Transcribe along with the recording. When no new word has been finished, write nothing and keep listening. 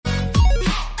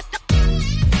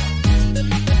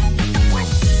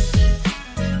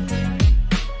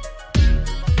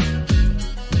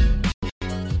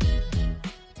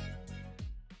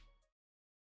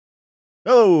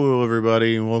Hello,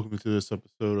 everybody, and welcome to this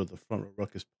episode of the Front Row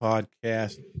Ruckus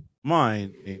podcast. My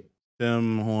name is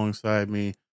Tim. Alongside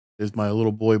me is my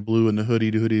little boy Blue in the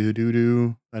hoodie,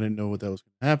 doo. I didn't know what that was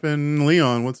going to happen.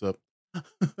 Leon, what's up?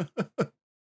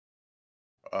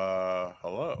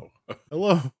 Hello.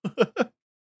 Hello.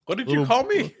 What did you call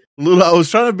me? I was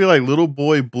trying to be like little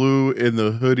boy Blue in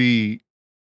the hoodie.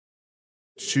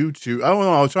 Choo. I don't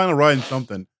know. I was trying to rhyme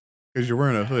something because you're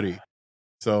wearing a hoodie.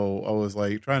 So I was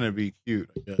like trying to be cute,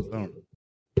 I guess. I don't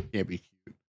know. Can't be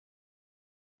cute.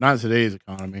 Not in today's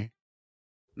economy.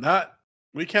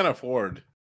 We can't afford.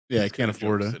 Yeah, I can't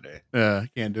afford it today. Yeah, I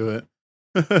can't do it.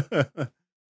 So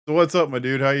what's up, my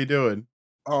dude? How you doing?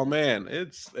 Oh man,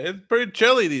 it's pretty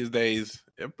chilly these days.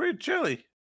 It's pretty chilly.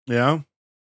 Yeah.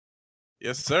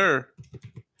 Yes, sir.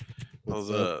 There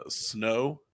was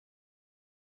snow.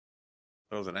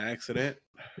 There was an accident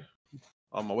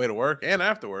on my way to work and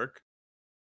after work.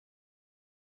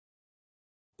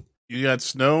 You got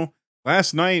snow?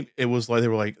 Last night it was like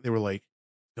they were like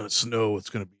it's gonna snow, it's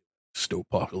gonna be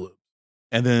snowpocalypse.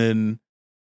 And then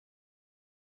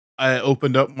I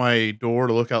opened up my door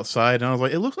to look outside and I was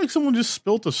like, it looks like someone just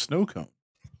spilt a snow cone.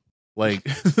 Like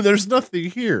there's nothing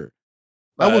here.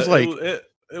 I was like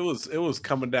it was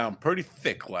coming down pretty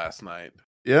thick last night.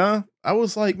 Yeah. I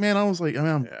was like, I'm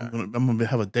gonna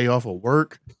have a day off of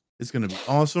work. It's gonna be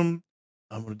awesome.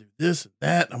 I'm gonna do this and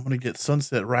that. I'm gonna get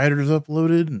Sunset Riders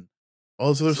uploaded and all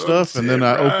this other stuff. And then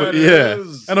I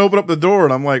open up the door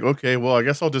and I'm like, okay, well, I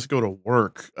guess I'll just go to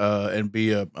work and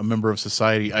be a member of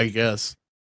society, I guess.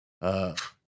 So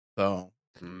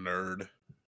nerd.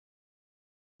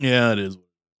 Yeah, it is.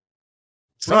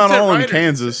 Sunset not all Riders, in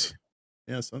Kansas.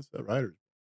 Yeah, Sunset Riders.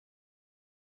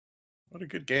 What a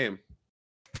good game.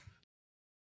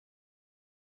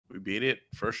 We beat it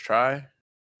first try.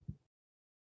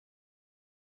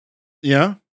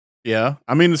 Yeah.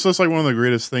 I mean, it's just like one of the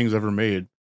greatest things ever made.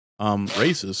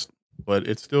 Racist, but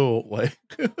it's still like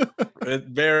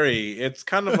it's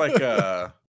kind of like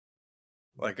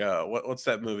what's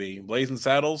that movie? Blazing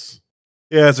Saddles?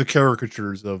 Yeah, it's a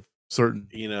caricatures of certain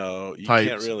you types.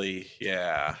 Can't really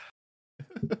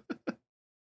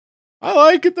I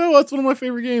like it though. That's one of my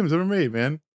favorite games ever made,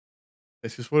 man.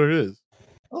 It's just what it is.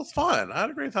 It was fun. I had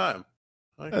a great time.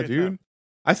 Dude.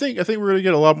 I think we're gonna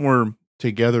get a lot more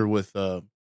together with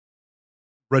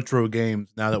retro games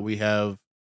now that we have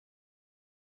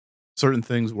certain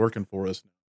things working for us.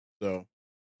 So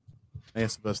I think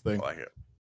that's the best thing. I like it.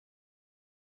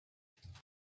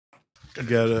 You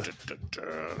gotta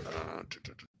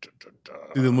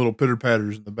see them little pitter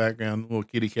patters in the background. Little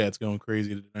kitty cats going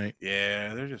crazy tonight.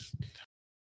 Yeah, they're just.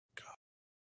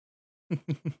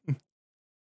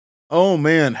 Oh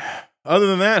man! Other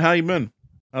than that, how you been?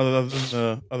 Other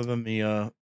than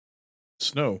the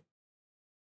snow.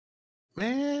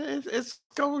 Man, it's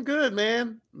going good,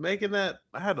 man.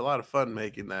 I had a lot of fun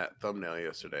making that thumbnail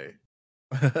yesterday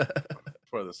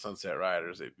for the Sunset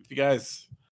Riders. If you guys,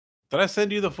 did I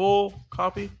send you the full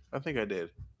copy? I think I did.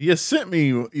 You sent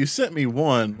me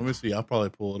one. Let me see. I'll probably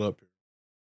pull it up.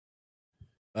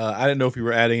 I didn't know if you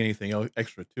were adding anything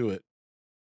extra to it.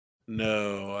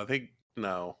 No, I think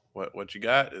no. What you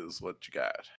got is what you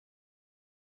got.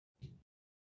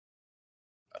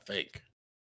 I think.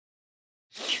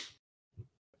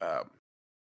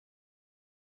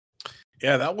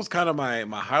 Yeah, that was kind of my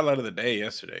highlight of the day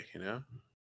yesterday.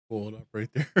 Pull it up right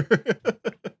there.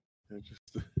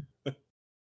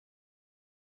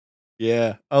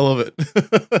 Yeah, I love it.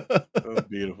 That was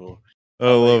beautiful. I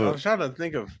love it. I was trying to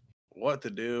think of what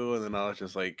to do, and then I was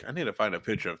just like, I need to find a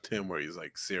picture of Tim where he's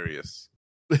like serious.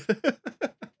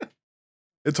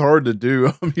 It's hard to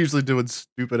do. I'm usually doing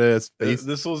stupid ass faces.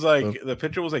 This was like the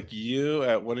picture was like you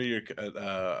at one of your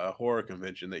a horror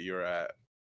convention that you were at.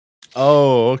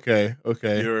 Oh, okay.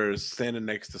 You were standing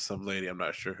next to some lady. I'm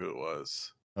not sure who it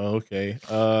was. Okay.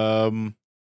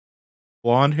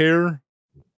 Blonde hair,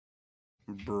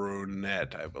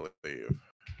 brunette, I believe.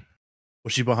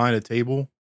 Was she behind a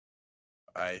table?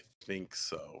 I think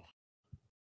so.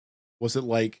 Was it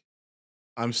like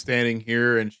I'm standing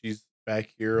here and she's back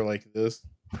here like this?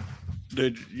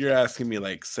 Dude, you're asking me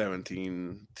like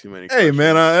 17 too many questions. Hey,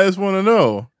 man, I just want to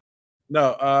know.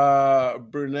 No,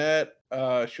 brunette.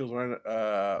 She was wearing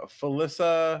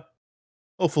Felissa.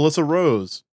 Oh, Felissa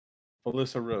Rose.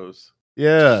 Felissa Rose.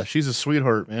 Yeah, she's a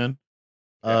sweetheart, man.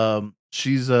 Yeah.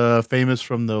 She's famous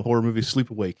from the horror movie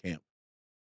Sleepaway Camp.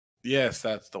 Yes,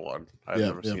 that's the one. I've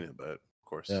never seen it, but of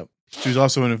course. Yeah. She was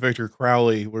also in Victor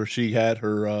Crowley, where she had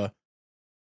her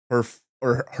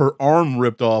arm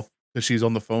ripped off because she's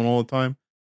on the phone all the time,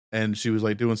 and she was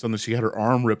like doing something. She had her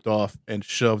arm ripped off and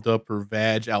shoved up her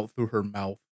vag out through her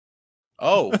mouth.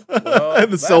 Oh, well,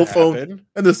 and the cell phone happened.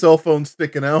 and the cell phone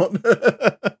sticking out.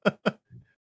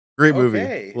 Great movie.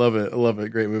 Okay. Love it. I love it.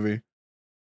 Great movie.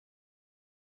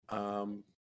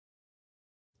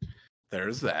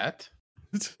 There's that.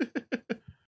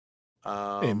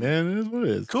 Hey man, it is what it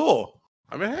is. Cool.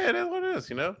 I mean, hey, it is what it is,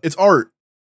 you know? It's art.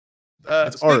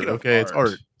 It's art, okay? It's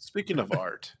art. Speaking of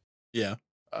art. Yeah.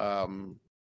 I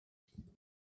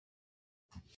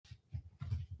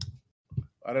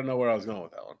don't know where I was going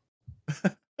with that one.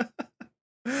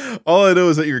 All I know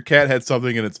is that your cat had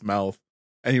something in its mouth.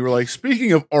 And you were like,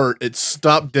 speaking of art, it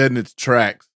stopped dead in its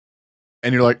tracks.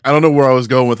 And you're like, I don't know where I was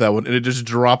going with that one. And it just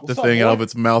dropped the thing out of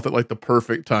its mouth at like the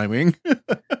perfect timing.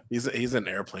 He's in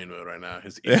airplane mode right now.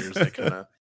 His ears like kind of.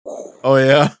 Oh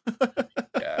yeah.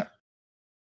 Yeah.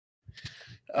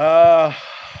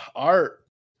 Art.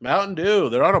 Mountain Dew.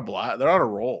 They're on a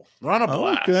roll. They're on a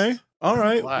blast. Okay. All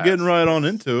right. Getting right on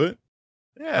into it.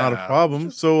 Yeah. Not a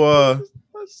problem. So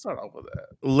let's start off with that.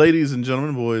 Ladies and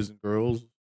gentlemen, boys and girls,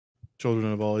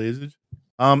 children of all ages.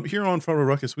 Here on Front Row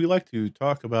Ruckus, we like to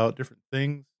talk about different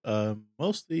things,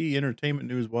 mostly entertainment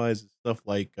news wise, stuff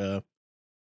like I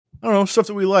don't know, stuff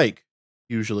that we like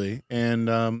usually.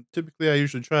 And typically I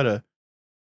usually try to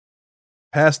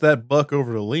pass that buck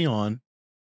over to Leon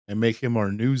and make him our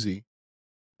newsie.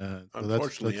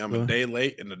 Unfortunately, I'm a day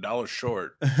late and $1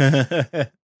 short.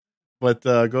 But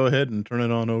go ahead and turn it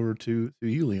on over to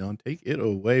you, Leon. Take it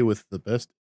away with the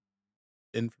best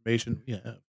information we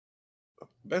have.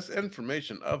 Best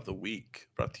information of the week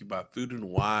brought to you by Food and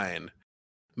Wine.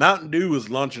 Mountain Dew is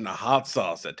launching a hot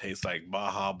sauce that tastes like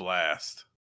Baja Blast.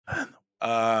 I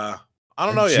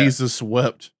don't know yet. Jesus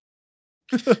wept.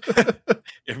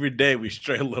 Every day we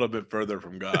stray a little bit further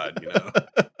from God, you know.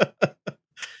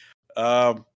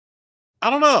 I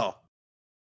don't know.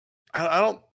 I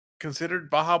don't consider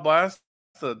Baja Blast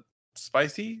a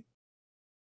spicy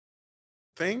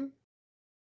thing.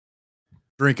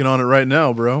 Drinking on it right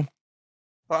now, bro.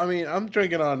 Well, I mean, I'm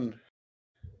drinking on.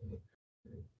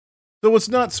 So it's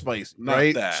not spicy,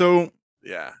 right? That. So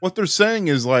yeah, what they're saying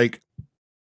is like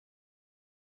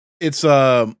it's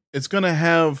gonna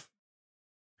have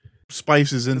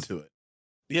spices into it.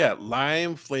 Yeah,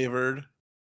 lime flavored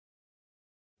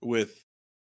with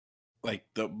like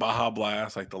the Baja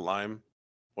Blast, like the lime,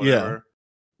 whatever. Yeah.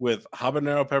 With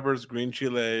habanero peppers, green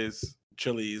chilies,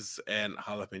 and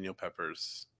jalapeno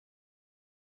peppers.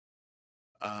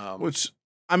 Which,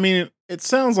 I mean, it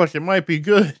sounds like it might be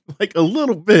good, like a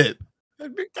little bit.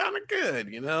 It'd be kind of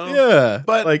good, you know? Yeah.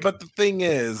 But the thing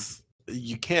is,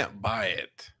 you can't buy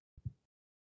it.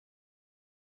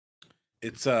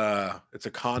 It's a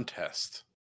contest.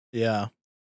 Yeah.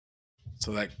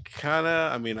 So that kind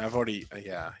of, I mean, I've already,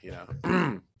 yeah, you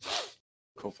know.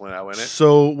 Hopefully I win it.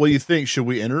 So what do you think? Should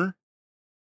we enter?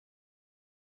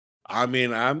 I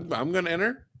mean, I'm going to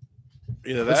enter.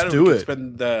 Either let's that or do we it.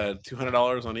 Can spend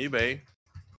 $200 on eBay.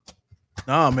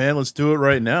 Nah, man, let's do it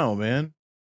right now, man.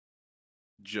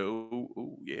 Joe,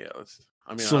 ooh, yeah, let's.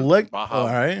 I mean, select. Baja all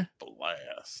right,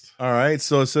 Blast. All right,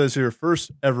 so it says here,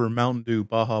 first ever Mountain Dew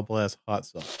Baja Blast hot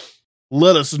sauce.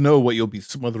 Let us know what you'll be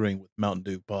smothering with Mountain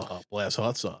Dew Baja Blast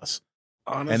hot sauce.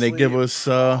 Honestly, and they give us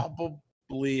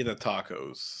probably the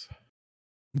tacos.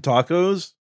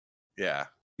 Tacos? Yeah.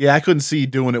 Yeah, I couldn't see you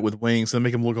doing it with wings. So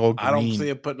make them look all green. I don't see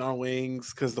it putting on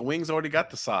wings because the wings already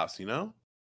got the sauce, you know?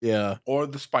 Yeah. Or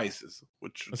the spices,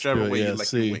 whichever way you like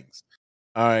the wings.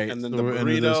 All right. And then the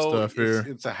burrito,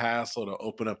 it's a hassle to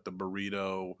open up the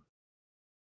burrito,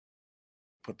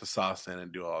 put the sauce in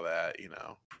and do all that, you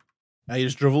know. Now you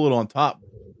just drivel it on top.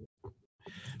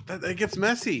 That gets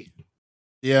messy.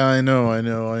 Yeah, I know.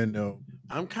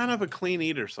 I'm kind of a clean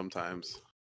eater sometimes.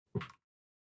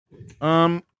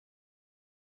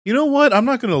 You know what? I'm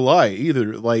not gonna lie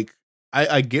either. Like,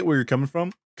 I get where you're coming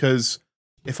from, because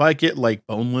if I get like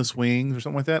boneless wings or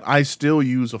something like that, I still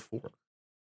use a fork.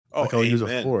 Oh, like I'll use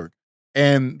a fork.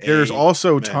 And there's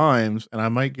also times, and I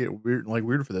might get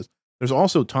weird for this. There's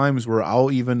also times where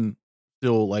I'll even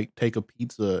still like take a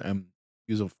pizza and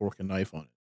use a fork and knife on it.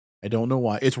 I don't know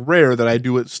why. It's rare that I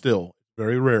do it still.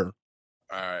 Very rare.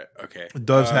 All right. Okay. It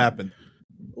does happen.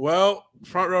 Well,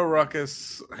 Front Row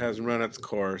Ruckus has run its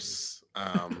course.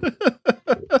 I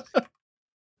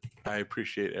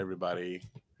appreciate everybody.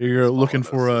 You're looking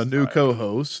for a new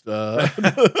co-host.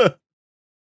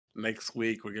 Next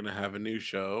week, we're going to have a new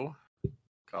show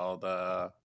called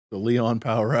The Leon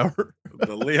Power Hour.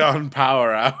 The Leon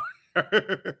Power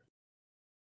Hour.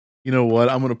 You know what?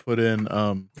 I'm going to put in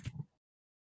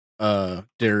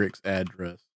Derek's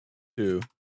address too.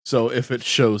 So if it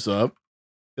shows up,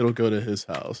 it'll go to his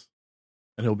house.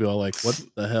 And he'll be all like, what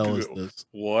the hell is this?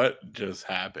 What just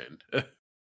happened?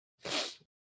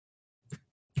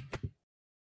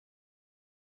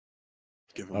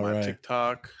 Give him All my right.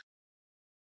 TikTok.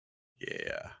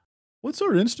 Yeah. What's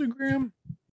our Instagram?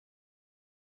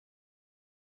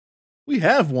 We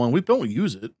have one. We don't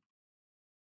use it.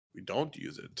 We don't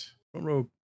use it. Front row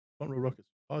Ruckus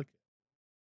podcast.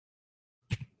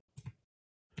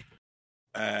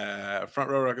 Front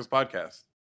Row Ruckus podcast.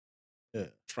 Yeah.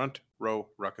 Front Row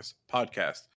Ruckus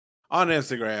podcast on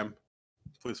Instagram.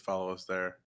 Please follow us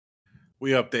there.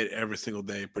 We update every single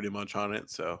day pretty much on it.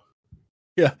 So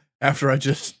yeah, after I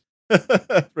just said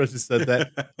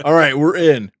that. All right, we're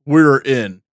in.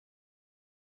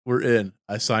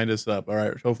 I signed us up. All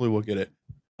right, hopefully we'll get it.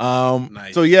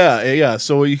 Nice. So yeah.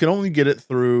 So you can only get it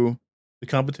through the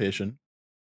competition.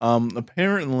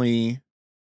 Apparently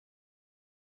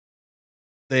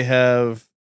they have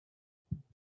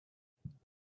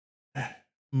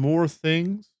more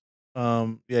things.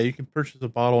 Yeah, you can purchase a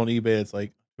bottle on eBay. It's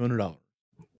like $200.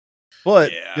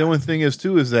 But the only thing is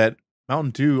that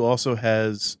Mountain Dew also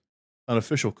has an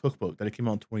official cookbook that it came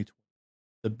out in 2020.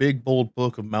 The Big Bold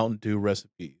Book of Mountain Dew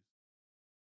Recipes.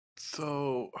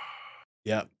 So,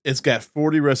 yeah, it's got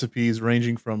 40 recipes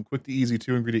ranging from quick to easy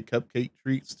 2-ingredient cupcake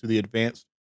treats to the advanced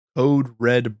Code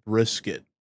Red brisket.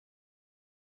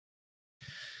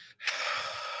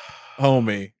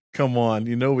 Homie, come on.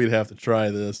 You know we'd have to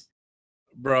try this.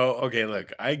 Bro, okay,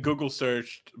 look. I Google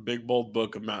searched Big Bold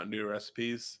Book of Mountain Dew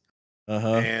Recipes.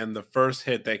 And the first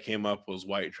hit that came up was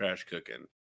White Trash Cooking.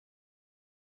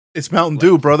 It's Mountain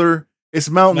Dew, brother. It's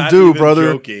Mountain Dew,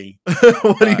 brother. Joking.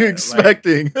 What are you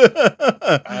expecting?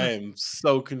 I am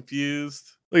so confused.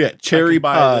 Look at cherry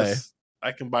pie.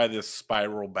 I can buy this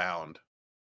Spiral Bound.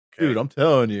 Okay? Dude, I'm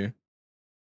telling you.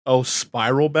 Oh,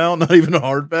 Spiral Bound? Not even a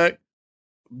hardback?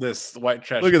 This White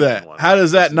Trash. Look at that. One. How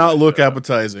does that not look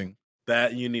appetizing?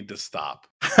 That you need to stop.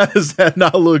 How does that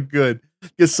not look good?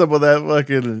 Get some of that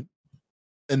fucking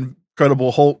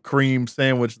Incredible Hulk cream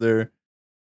sandwich there.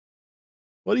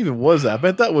 What even was that? I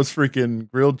bet that was freaking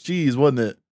grilled cheese, wasn't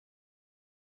it?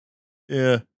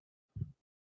 Yeah.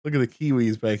 Look at the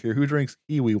kiwis back here. Who drinks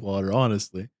kiwi water,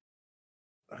 honestly?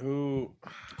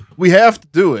 We have to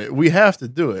do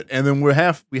it. And then we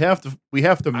have to meet. We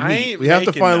have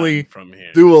to finally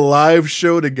do a live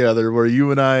show together where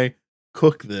you and I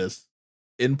cook this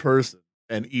in person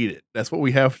and eat it. That's what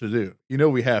we have to do. You know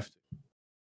we have to.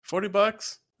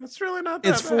 $40? That's really not that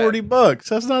bad. It's $40.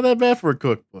 That's not that bad for a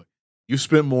cookbook. You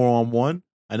spent more on one.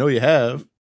 I know you have.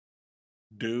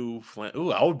 Dew flannel.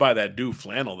 Ooh, I would buy that Dew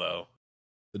flannel though.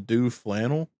 The Dew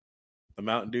flannel? The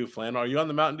Mountain Dew flannel. Are you on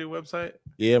the Mountain Dew website?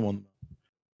 Yeah, I'm on.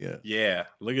 Yeah. Yeah.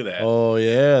 Look at that. Oh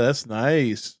yeah, that's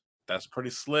nice. That's pretty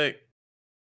slick.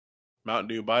 Mountain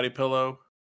Dew body pillow.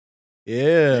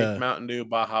 Yeah. Make Mountain Dew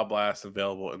Baja Blast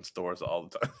available in stores all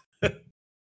the time.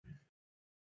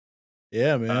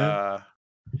 Yeah, man.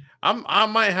 I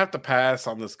might have to pass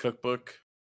on this cookbook.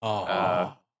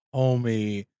 Oh,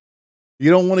 homie.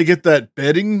 You don't want to get that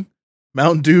bedding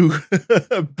Mountain Dew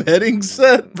bedding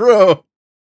set, bro.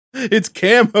 It's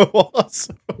camo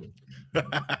also.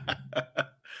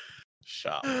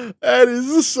 Shop. That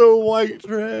is so white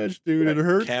trash, dude. It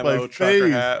hurts camo my trucker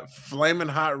face. Hat, flaming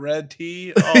hot red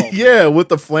tee. Oh, yeah, with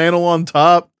the flannel on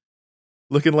top,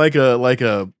 looking like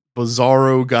a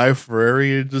Bizarro Guy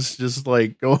Fieri, just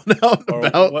like going out and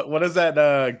about. What is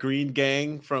that green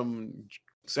gang from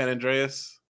San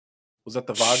Andreas? Was that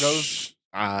the Vagos?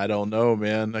 I don't know,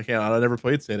 man. I never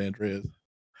played San Andreas.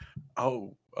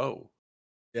 Oh.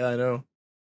 Yeah, I know.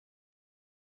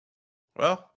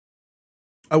 Well,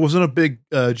 I wasn't a big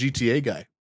GTA guy.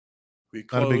 We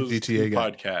closed not a big GTA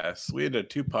guy. Podcasts. We did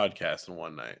 2 podcasts in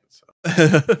one night. So.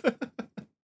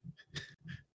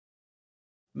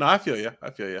 No, I feel you.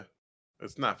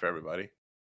 It's not for everybody.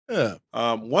 Yeah.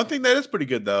 One thing that is pretty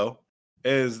good though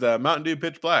is the Mountain Dew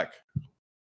Pitch Black.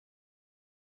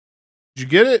 Did you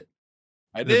get it?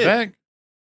 I did.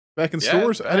 Back in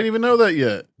stores? I didn't even know that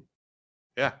yet.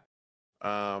 Yeah.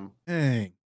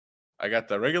 Dang. I got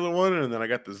the regular one and then I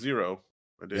got the zero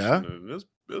edition. Yeah. And it was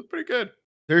pretty good.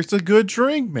 It's a good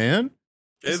drink, man.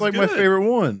 It's like good. My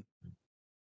favorite one.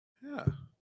 Yeah.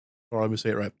 Or let me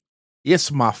say it right.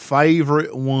 It's my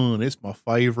favorite one. It's my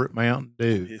favorite Mountain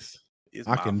Dew.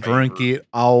 I can drink it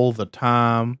all the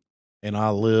time, and I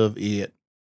love it.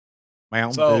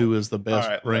 Mountain Dew is the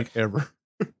best drink ever.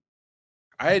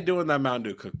 I ain't doing that Mountain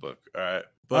Dew cookbook, all right?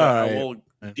 But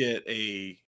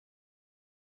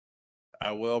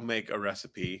I will make a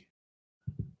recipe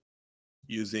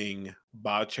using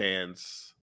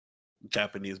Ba-chan's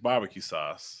Japanese barbecue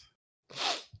sauce.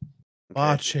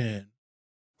 Okay.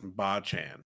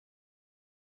 Ba-chan.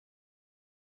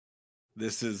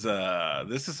 This is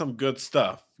some good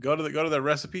stuff. Go to the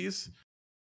recipes.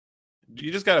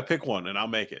 You just got to pick one and I'll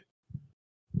make it.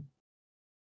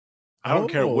 I don't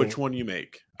care which one you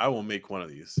make. I will make one of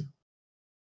these.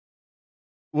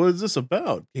 What is this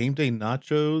about? Game day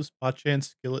nachos, Bachan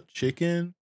skillet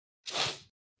chicken.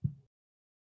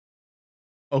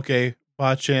 Okay,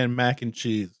 Bachan mac and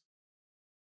cheese.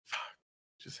 Fuck,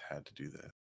 just had to do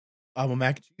that. I'm a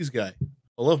mac and cheese guy.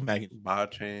 I love mac and cheese.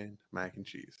 Bachan mac and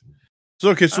cheese. So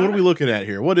okay, so what are we looking at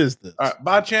here? What is this? All right,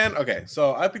 Bachan. Okay,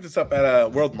 so I picked this up at a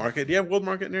World Market. Do you have World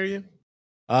Market near you?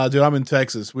 Dude, I'm in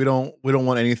Texas. We don't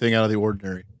want anything out of the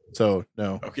ordinary. So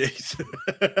no. Okay.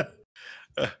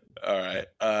 All right.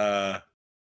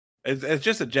 It's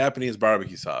just a Japanese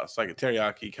barbecue sauce, like a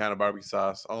teriyaki kind of barbecue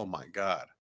sauce. Oh my god.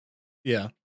 Yeah.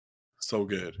 So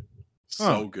good.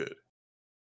 So good.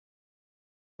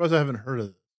 Suppose I haven't heard of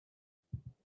it.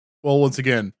 Well, once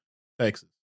again, Texas.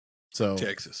 So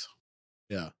Texas.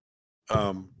 Yeah.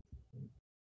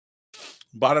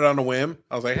 Bought it on a whim.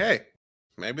 I was like, hey,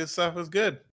 maybe this stuff is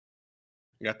good.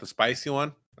 I got the spicy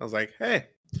one. I was like, hey,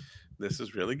 this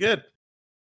is really good.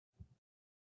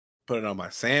 Put it on my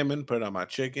salmon, put it on my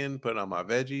chicken, put it on my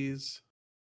veggies.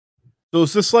 So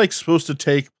is this like supposed to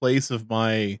take place of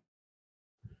my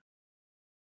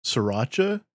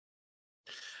sriracha?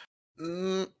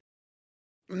 No.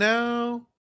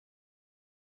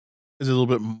 Is it a little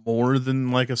bit more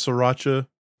than like a sriracha?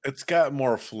 It's got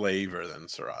more flavor than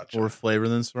sriracha. More flavor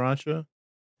than sriracha?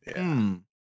 Yeah.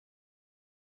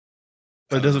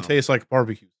 But it doesn't taste like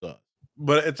barbecue sauce.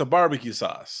 But it's a barbecue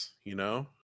sauce, you know?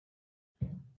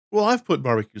 Well, I've put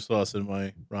barbecue sauce in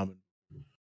my ramen.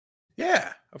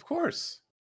 Yeah, of course.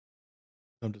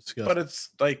 I'm disgusted. But it's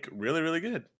like really, really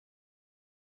good.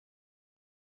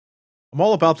 I'm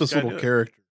all about this little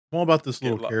character. I'm all about this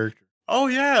little character. Oh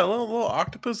yeah, a little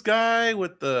octopus guy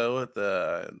with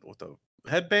the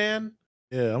headband.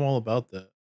 Yeah, I'm all about that.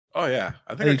 Oh yeah,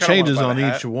 I think and he changes on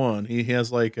each one. He has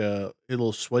like a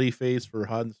little sweaty face for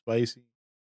hot and spicy,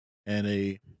 and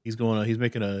he's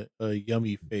making a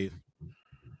yummy face.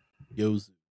 Yozu.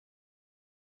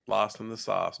 Lost in the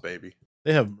sauce, baby.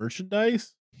 They have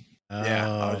merchandise? Yeah,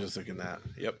 I was just looking at that.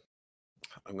 Yep.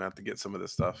 I'm gonna have to get some of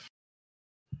this stuff.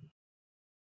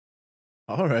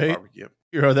 All right. Barbecue.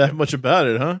 You're that much about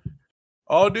it, huh?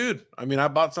 Oh, dude. I mean, I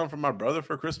bought some for my brother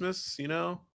for Christmas, you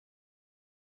know?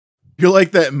 You're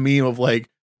like that meme of like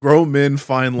grown men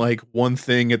find like one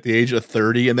thing at the age of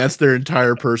 30 and that's their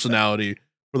entire personality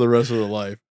for the rest of their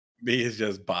life. Me is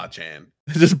just Bachan.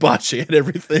 Just Bachan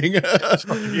everything.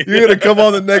 You're gonna come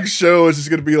on the next show. It's just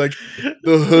gonna be like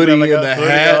the hoodie and the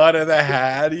hat. And the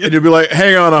hat. And you'll be like,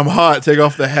 hang on, I'm hot. Take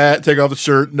off the hat, take off the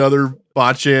shirt, another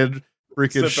Bachan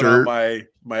freaking shirt. On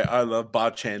my I love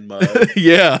Bachan mug.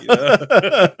 Yeah. You know?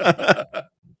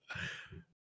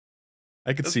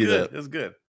 I could see that. It's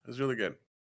good. It's really good.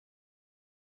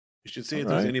 You should see if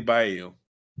there's any by you.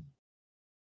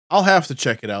 I'll have to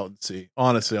check it out and see.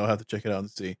 Honestly, I'll have to check it out and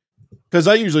see. Because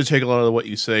I usually take a lot of what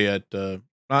you say at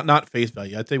not face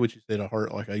value. I take what you say to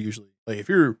heart. Like I usually like if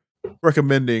you're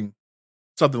recommending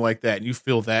something like that and you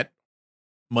feel that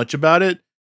much about it,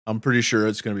 I'm pretty sure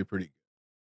it's going to be pretty good.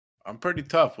 I'm pretty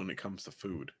tough when it comes to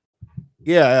food.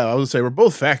 Yeah, I would say we're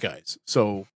both fat guys,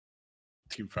 so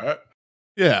Team fat.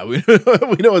 Yeah, we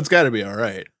know it's got to be all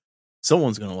right.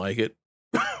 Someone's gonna like it.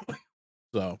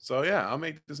 So yeah, I'll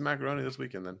make this macaroni this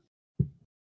weekend then.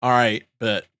 All right,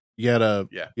 but you gotta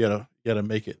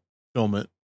make it, film it.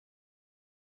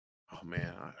 Oh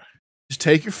man, just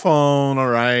take your phone. All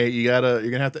right, you're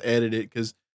gonna have to edit it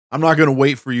because I'm not gonna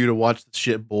wait for you to watch the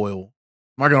shit boil.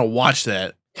 I'm not gonna watch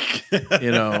that.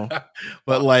 You know,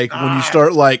 but like when you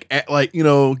start like you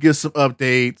know, give some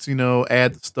updates, you know,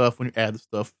 add the stuff. When you add the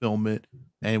stuff, film it,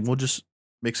 and we'll just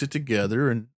mix it together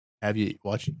and have you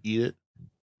watch you eat it.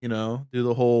 You know, do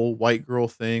the whole white girl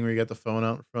thing where you got the phone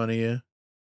out in front of you.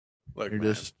 Look, you're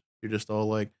just all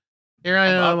like, here I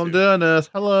am, I'm doing this,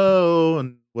 hello,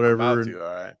 and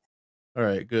whatever. All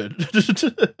right, good.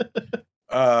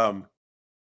 Yeah,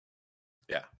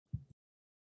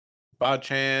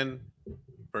 Bachan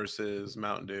versus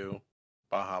Mountain Dew,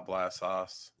 Baja Blast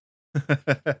sauce.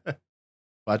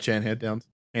 Bachan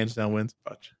hands down wins.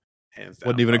 Hands down.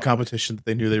 Wasn't even a competition that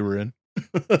they knew they were in.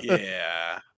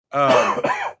 Yeah.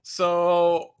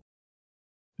 So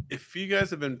if you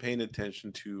guys have been paying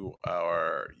attention to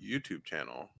our YouTube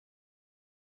channel,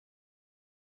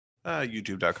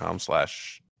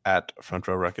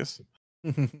 youtube.com/@FrontRowRuckus.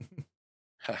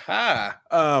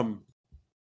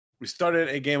 We started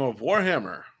a game of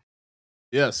Warhammer.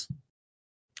 Yes.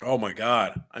 Oh my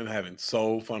god, I'm having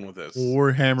so fun with this.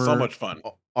 Warhammer, so much fun.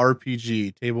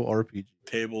 RPG,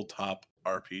 tabletop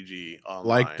RPG online.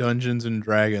 Like Dungeons and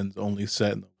Dragons, only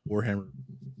set in the Warhammer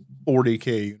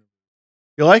 40K.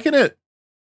 You liking it?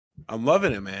 I'm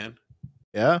loving it, man.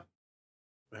 Yeah.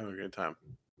 having a good time.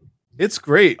 It's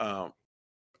great. And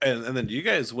then you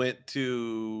guys went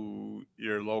to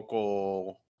your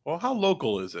local. Well, how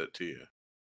local is it to you?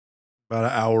 About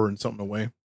an hour and something away.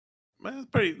 Well, it's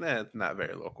pretty. It's not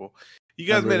very local. You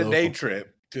Not guys very made a day local.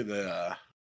 trip to the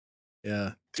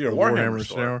Yeah. to your The Warhammer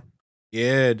store.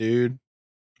 Yeah, dude.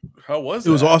 How was It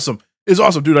was that? awesome. It was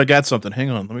awesome, dude. I got something. Hang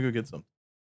on. Let me go get some.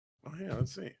 Oh yeah,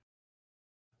 let's see.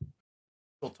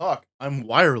 We'll talk. I'm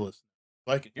wireless.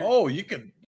 I can hear. Oh, you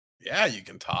can. Yeah, you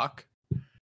can talk.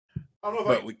 I don't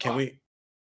know if but can we?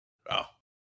 Oh.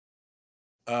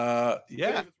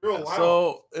 Yeah.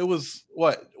 So it was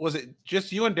what? Was it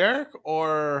just you and Derek,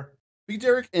 or me,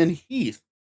 Derek, and Heath?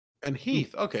 And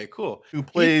Heath. Okay, cool. Who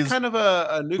plays Heath, kind of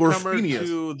a newcomer Gorfinius.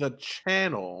 to the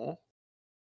channel.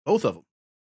 Both of them.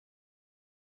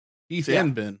 Heath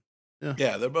and Ben.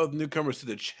 Yeah, they're both newcomers to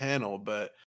the channel,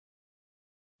 but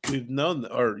you've known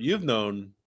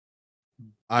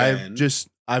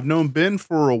I've known Ben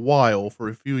for a while, for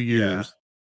a few years.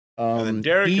 Yeah. And then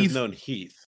Derek has known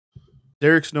Heath.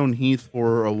 Derek's known Heath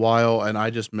for a while, and I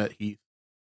just met Heath.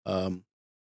 I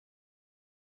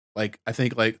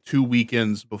think 2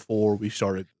 weekends before we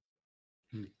started.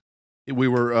 We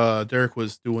were Derek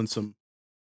was doing some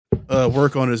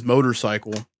work on his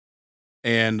motorcycle,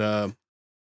 and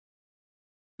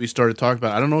we started talking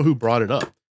about it. I don't know who brought it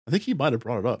up. I think he might have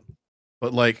brought it up.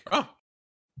 But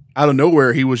out of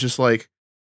nowhere, he was just like,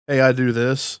 "Hey, I do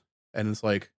this." And it's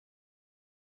like,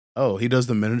 "Oh, he does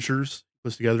the miniatures,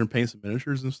 puts together and paints the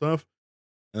miniatures and stuff."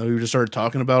 And we just started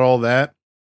talking about all that.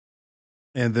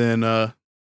 And then we're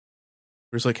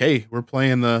just like, "Hey, we're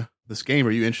playing this game.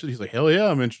 Are you interested?" He's like, "Hell yeah,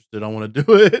 I'm interested. I want to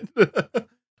do it."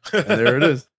 And there it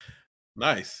is.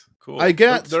 Nice. Cool.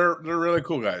 They're really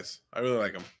cool guys. I really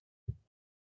like them.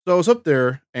 So I was up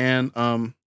there, and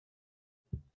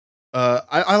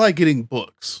I like getting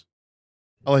books.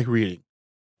 I like reading.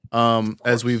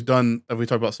 As we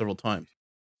talked about several times.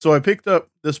 So I picked up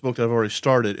this book that I've already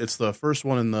started. It's the first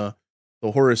one in the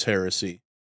Horus Heresy,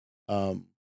 called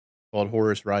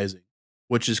Horus Rising,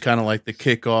 which is kind of like the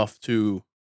kickoff to,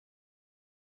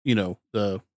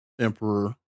 the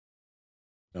Emperor,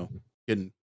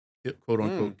 getting quote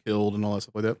unquote killed and all that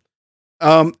stuff like that.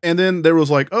 And then there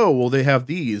was like, oh, well, they have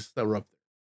these that were up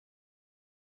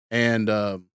there. And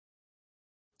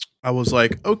I was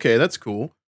like, okay, that's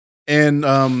cool. And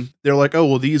they're like, oh,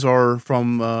 well, these are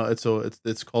from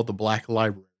it's called the Black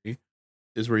Library,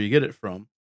 is where you get it from.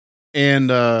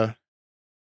 And I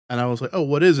was like, oh,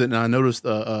 what is it? And I noticed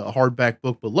a hardback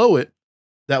book below it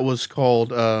that was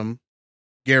called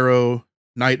Garrow,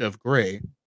 Knight of Grey.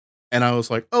 And I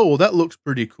was like, oh, well, that looks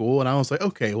pretty cool. And I was like,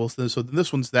 okay, well, so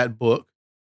this one's that book,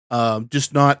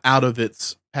 just not out of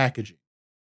its packaging.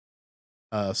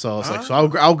 So I was like, so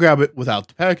I'll grab it without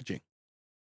the packaging.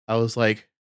 I was like,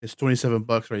 it's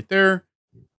 $27 right there.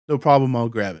 No problem. I'll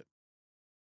grab it.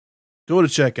 Go to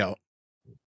checkout.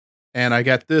 And I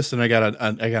got this, and I got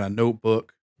a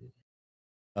notebook,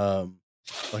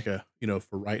 like a,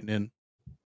 for writing in.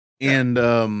 And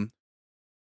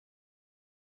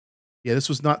this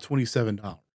was not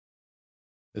 $27.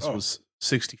 This was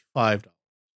 $65.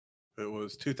 It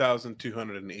was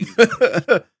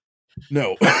 $2,280.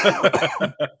 No.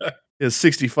 It's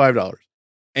 $65.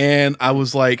 And I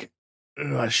was like,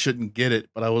 I shouldn't get it,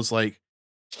 but I was like,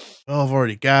 oh, I've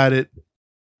already got it.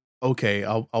 Okay,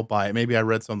 I'll buy it. Maybe I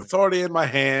read something. It's already in my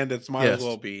hand. It might as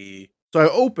well be. So I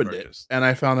opened it, and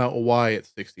I found out why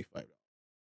it's $65.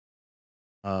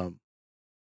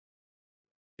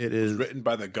 It is written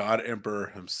by the God Emperor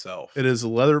himself. It is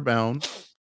leather bound.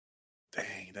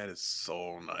 Dang, that is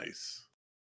so nice.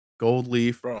 Gold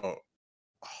leaf, bro.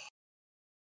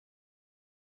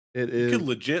 It is. You could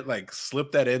legit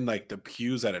slip that in the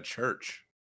pews at a church.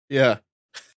 Yeah,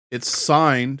 it's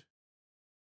signed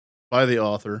by the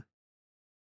author.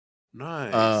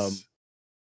 Nice.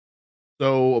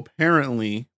 So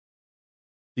apparently,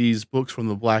 these books from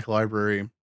the Black Library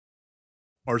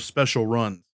are special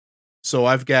runs. So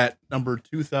I've got number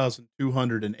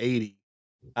 2,280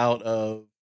 out of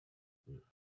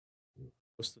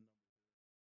what's the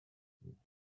number?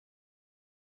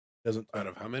 Doesn't out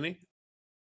of how many?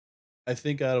 I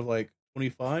think out of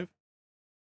 25,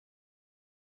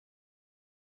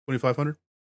 2,500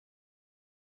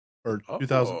 or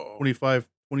 2,025,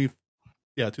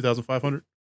 2,500.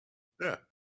 Yeah.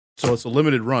 So it's a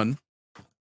limited run.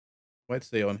 Might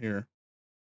say on here.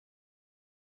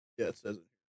 Yeah, it says it.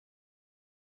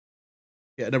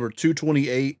 Yeah, number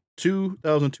 228,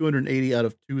 2,280 out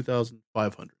of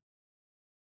 2,500.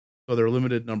 So they're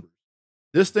limited numbers.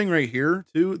 This thing right here,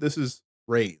 too, this is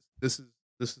raised. This is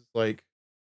like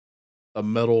a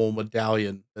metal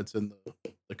medallion that's in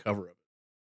the cover of it.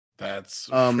 That's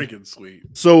freaking sweet.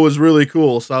 So it was really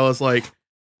cool. So I was like,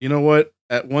 you know what?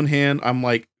 At one hand, I'm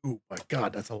like, oh my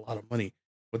God, that's a lot of money.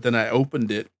 But then I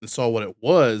opened it and saw what it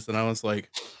was, and I was like,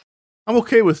 I'm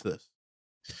okay with this.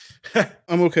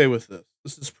 I'm okay with this.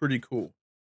 This is pretty cool.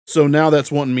 So now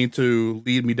that's wanting me to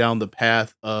lead me down the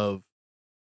path of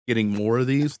getting more of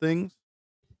these things.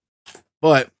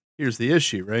 But here's the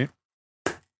issue, right?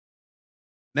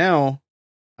 Now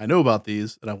I know about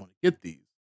these and I want to get these.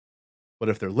 But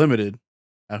if they're limited,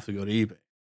 I have to go to eBay.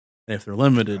 And if they're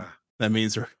limited, that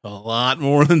means they're a lot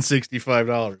more than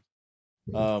 $65.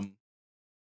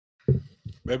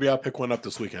 Maybe I'll pick one up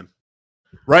this weekend.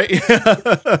 Right?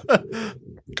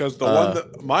 Because the one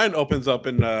that mine opens up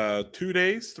in 2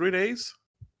 days, 3 days.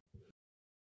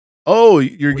 Oh,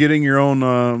 you're getting your own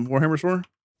Warhammer store?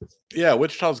 Yeah,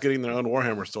 Wichita's getting their own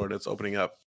Warhammer store that's opening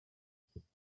up.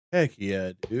 Heck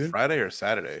yeah, dude. Friday or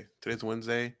Saturday? Today's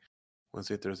Wednesday.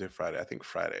 Wednesday, Thursday, Friday. I think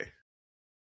Friday.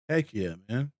 Heck yeah,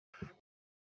 man.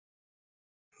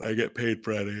 I get paid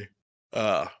Friday.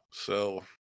 So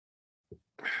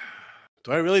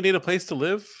do I really need a place to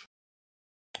live?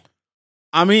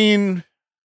 I mean,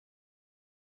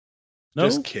 no.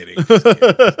 Just kidding. Just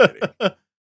kidding.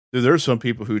 Dude, there's some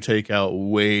people who take out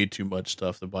way too much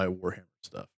stuff to buy Warhammer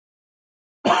stuff.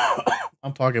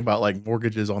 I'm talking about like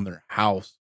mortgages on their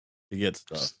house to get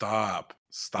stuff. Stop.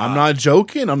 I'm not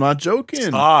joking.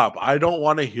 Stop. I don't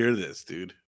want to hear this,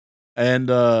 dude. And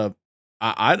I'm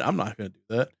not going to do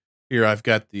that. Here, I've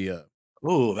got the.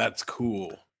 Oh, that's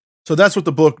cool. So that's what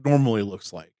the book normally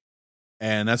looks like,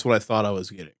 and that's what I thought I was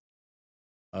getting.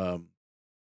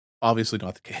 Obviously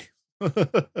not the case.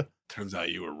 Turns out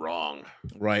you were wrong.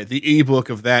 Right. The ebook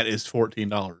of that is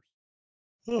 $14.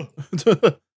 Huh.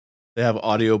 They have an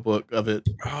audiobook of it.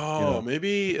 Oh,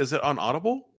 maybe is it on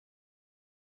Audible?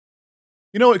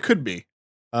 It could be.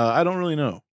 I don't really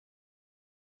know.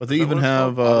 But they even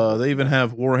have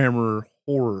Warhammer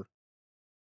Horror.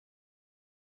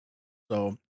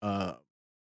 So I'm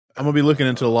gonna be looking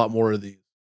into a lot more of these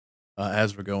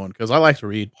as we're going because I like to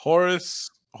read. Horus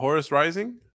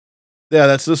Rising. Yeah,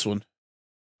 that's this one.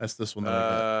 That's this one. That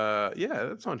I got. Yeah,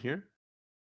 that's on here.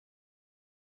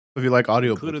 If you like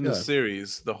audio, included in the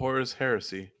series, the Horus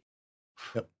Heresy.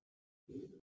 Yep.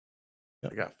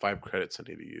 I got 5 credits I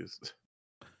need to use.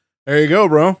 There you go,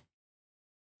 bro.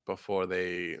 Before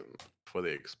they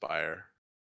expire.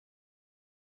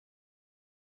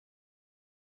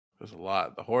 There's a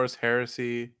lot. The Horus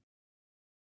Heresy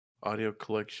audio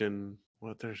collection.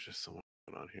 Well, there's just so much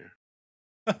going on here.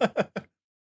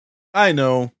 I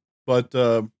know, but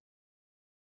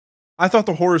I thought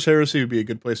the Horus Heresy would be a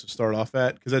good place to start off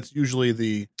at because that's usually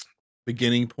the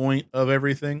beginning point of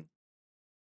everything.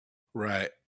 Right.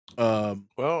 Well,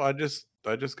 I just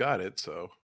got it,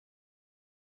 so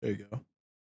there you go.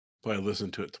 Probably listen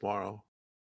to it tomorrow.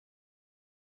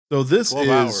 So this 12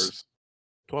 is hours.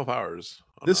 12 hours.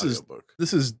 This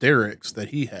is Derek's that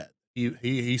he had.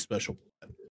 He special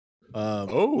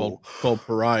called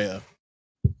Pariah,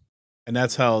 and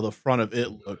that's how the front of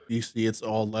it looked. You see, it's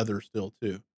all leather still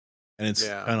too, and it's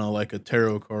kind of like a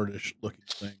tarot cardish looking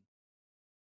thing.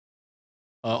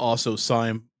 Also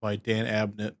signed by Dan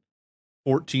Abnett,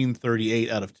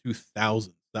 1438 out of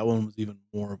 2000. That one was even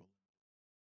more of a.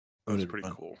 That was pretty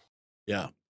cool. Yeah.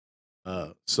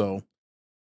 So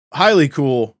highly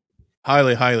cool,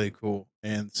 highly cool.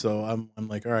 And so I'm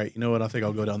like, all right, you know what? I think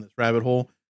I'll go down this rabbit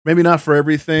hole. Maybe not for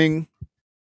everything,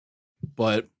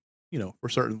 but for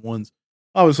certain ones.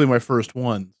 Obviously, my first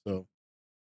one. So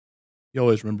you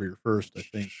always remember your first, I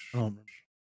think. I don't remember.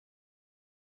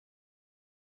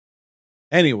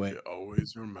 Anyway, you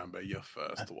always remember your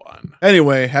first one.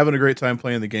 Anyway, having a great time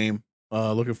playing the game.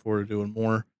 Looking forward to doing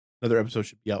more. Another episode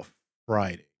should be out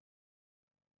Friday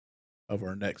of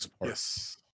our next part.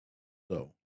 Yes.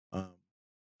 So,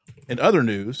 in other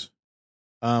news,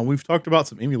 we've talked about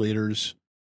some emulators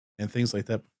and things like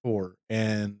that before,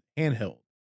 and handheld.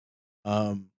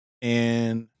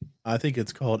 And I think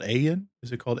it's called Aeon.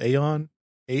 Is it called Aeon?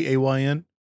 Ayn?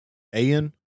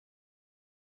 Aeon?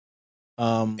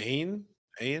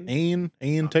 Aeon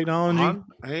Technology?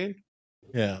 Aeon?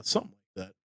 Yeah, something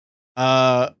like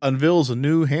that. Unveils a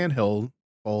new handheld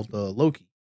called Loki.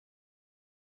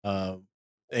 AMD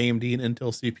and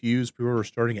Intel CPUs pre-order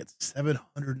starting at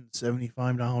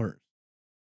 $775.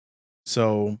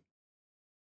 So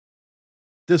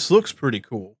this looks pretty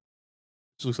cool.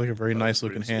 This looks like a very nice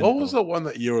looking handheld. What was the one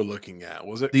that you were looking at?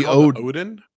 Was it the called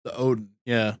Odin? The Odin,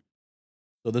 yeah.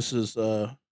 So this is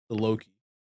the Loki.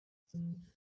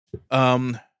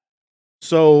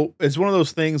 So it's one of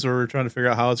those things where we're trying to figure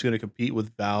out how it's going to compete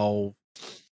with Valve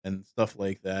and stuff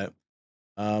like that.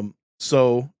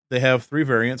 So they have 3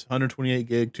 variants: 128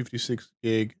 gig, 256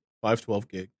 gig, 512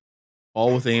 gig,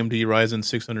 all with AMD Ryzen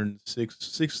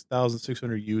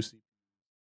 6600U.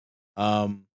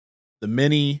 The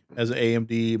Mini has an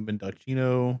AMD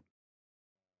Mendocino,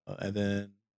 and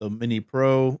then the Mini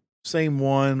Pro, same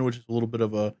one, which is a little bit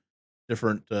of a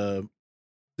different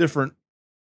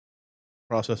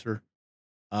processor.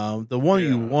 The one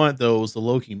you want though is the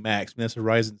Loki Max. I mean, that's a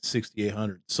Ryzen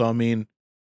 6800. So I mean,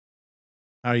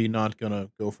 how are you not gonna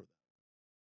go for that?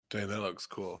 Dang, that looks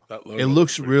cool. It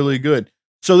looks really good.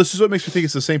 So this is what makes me think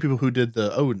it's the same people who did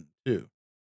the Odin too.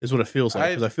 Is what it feels like,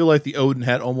 because I feel like the Odin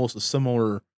had almost a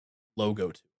similar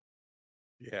logo to.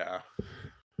 Yeah.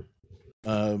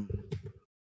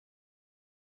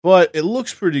 But it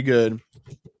looks pretty good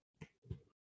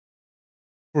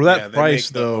for that price,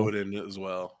 though. Odin as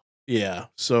well. Yeah.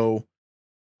 So,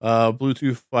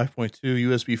 Bluetooth 5.2,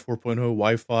 USB 4.0,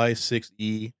 Wi-Fi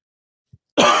 6E.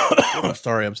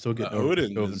 Sorry, I'm still getting over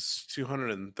Odin is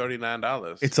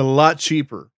 $239. It's a lot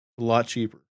cheaper. A lot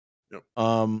cheaper. Yep.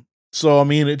 So I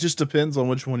mean, it just depends on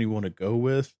which one you want to go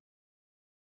with.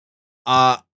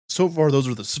 So far those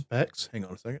are the specs. Hang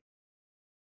on a second.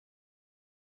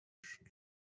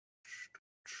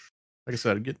 Like I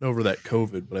said, I'm getting over that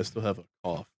COVID, but I still have a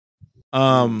cough.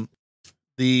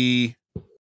 The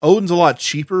Odin's a lot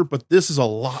cheaper, but this is a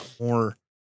lot more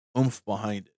oomph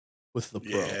behind it with the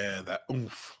Pro. Yeah, that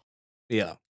oomph.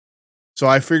 Yeah. So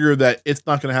I figured that it's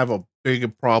not going to have a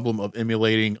big problem of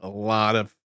emulating a lot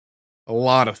of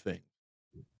things.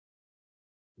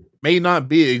 May not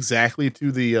be exactly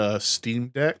to the Steam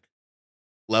Deck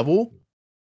level.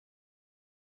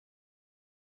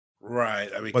 Right.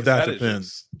 I mean, but that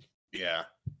depends. Yeah.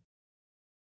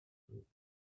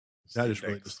 That is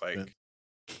really just like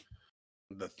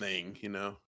the thing, you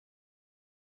know?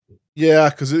 Yeah,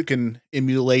 because it can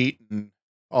emulate and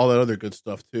all that other good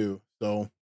stuff too. So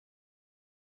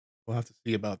we'll have to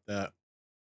see about that.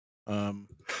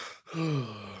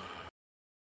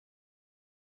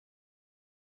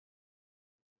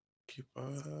 Keep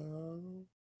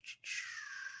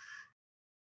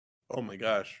Oh my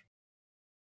gosh.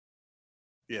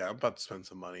 Yeah, I'm about to spend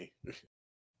some money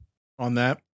on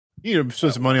that. You need to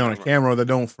spend some money on a camera that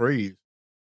don't freeze.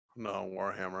 No,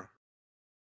 Warhammer.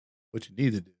 What you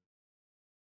need to do.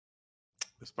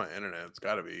 It's my internet. It's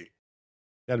got to be.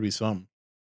 Got to be something.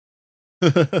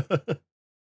 You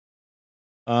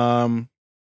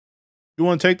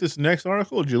want to take this next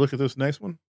article? Or did you look at this next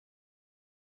one?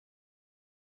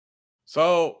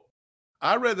 So,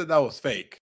 I read that was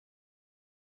fake.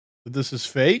 That this is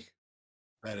fake?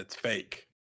 That it's fake.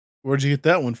 Where'd you get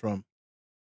that one from?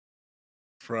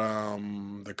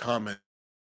 From the comments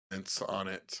on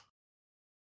it.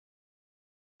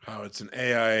 How it's an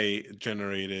AI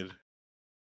generated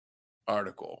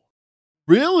article.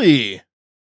 Really?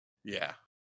 Yeah.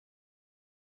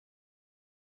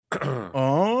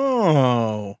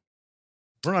 Oh.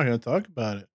 We're not going to talk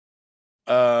about it.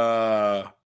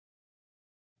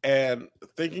 And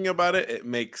thinking about it, it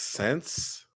makes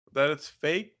sense that it's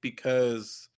fake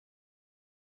because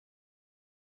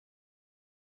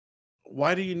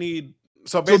why do you need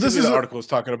basically the article is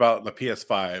talking about the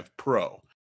PS5 Pro.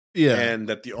 Yeah. And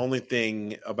that the only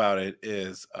thing about it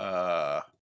is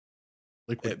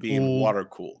liquid it being water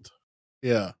cooled.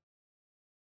 Yeah.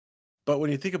 But when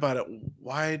you think about it,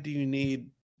 why do you need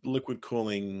liquid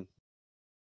cooling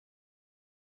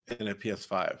in a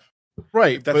PS5?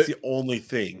 Right. If that's the only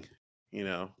thing, you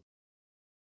know.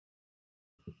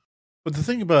 But the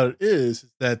thing about it is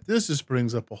that this just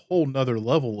brings up a whole nother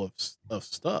level of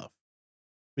stuff.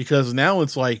 Because now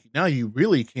it's like, now you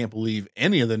really can't believe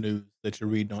any of the news that you're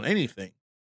reading on anything.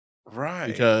 Right.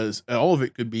 Because all of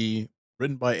it could be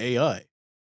written by AI.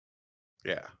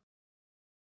 Yeah.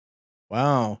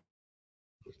 Wow.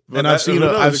 And I've seen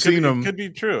them. Could be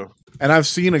true. And I've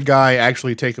seen a guy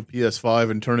actually take a PS5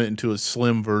 and turn it into a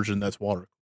slim version that's water,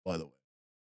 by the way.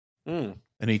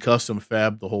 And he custom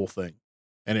fabbed the whole thing.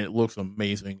 And it looks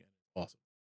amazing.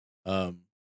 Awesome.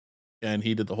 And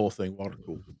he did the whole thing water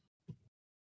cooled.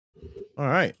 All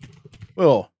right.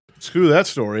 Well, screw that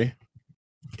story.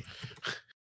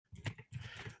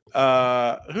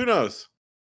 Who knows?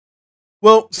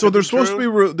 Well, so they're supposed to be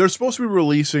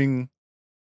releasing.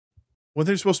 When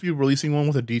they're supposed to be releasing one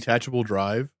with a detachable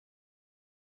drive.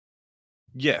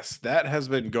 Yes, that has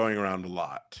been going around a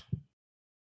lot.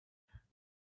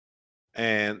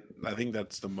 And I think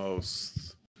that's the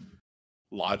most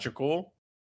logical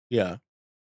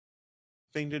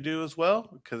thing to do as well,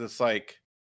 because it's like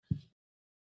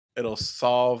it'll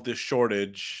solve the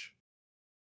shortage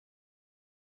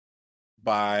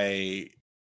by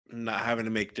not having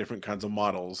to make different kinds of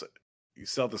models you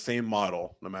sell the same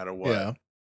model no matter what. Yeah.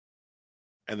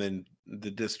 And then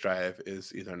the disk drive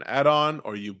is either an add-on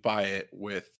or you buy it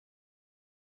with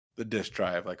the disk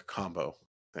drive, like a combo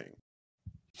thing.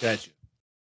 Gotcha.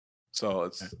 So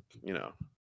it's, you know,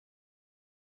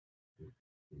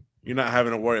 you're not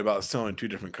having to worry about selling two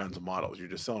different kinds of models. You're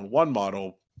just selling one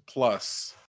model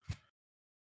plus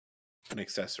an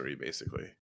accessory, basically.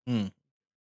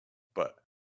 But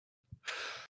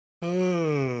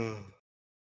but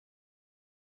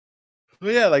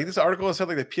yeah, like this article said,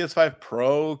 like the PS5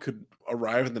 Pro could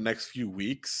arrive in the next few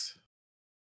weeks.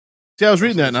 See, I was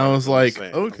reading that and I was like,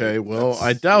 okay, well,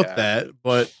 I doubt that,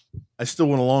 but I still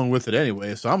went along with it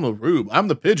anyway. So I'm the rube. I'm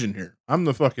the pigeon here. I'm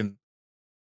the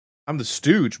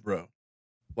stooge, bro.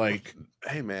 Like,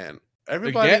 hey man,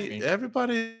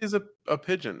 everybody is a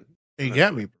pigeon. You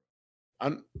got me.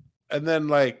 And then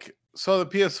like, so the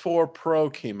PS4 Pro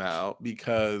came out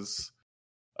because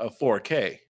of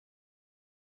 4K.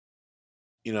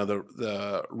 You know,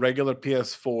 the regular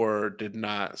PS4 did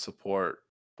not support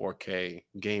 4K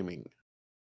gaming.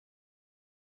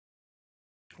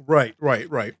 Right.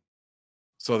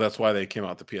 So that's why they came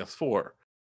out the PS4.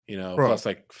 You know, plus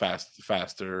like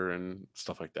faster and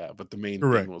stuff like that. But the main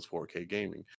thing was 4K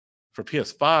gaming. For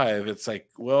PS5, it's like,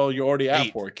 well, you're already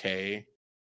at 4K.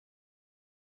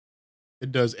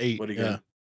 It does 8. What are you gonna?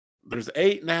 There's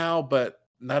 8 now, but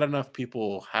not enough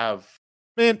people have.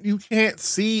 Man, you can't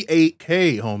see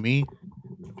 8K, homie.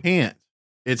 You can't.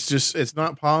 It's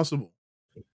not possible.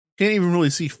 You can't even really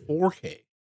see 4K.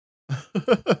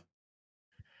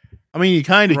 I mean, you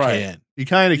kind of can. You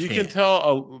kind of can. You can tell,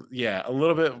 a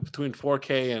little bit between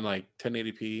 4K and like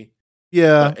 1080p.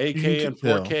 Yeah. But 8K and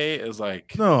 4K is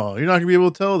like... No, you're not going to be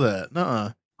able to tell that.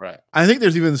 Nuh-uh. Right. I think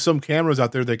there's even some cameras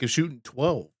out there that can shoot in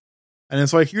 12. And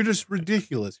it's like, you're just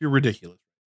ridiculous. You're ridiculous.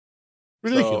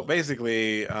 So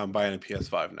basically, I'm buying a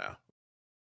PS5 now.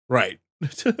 Right.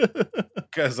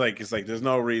 Because it's like there's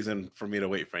no reason for me to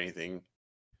wait for anything.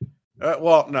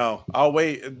 Well, no, I'll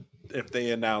wait if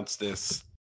they announce this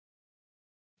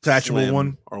detachable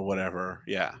one or whatever.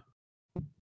 Yeah, I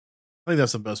think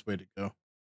that's the best way to go.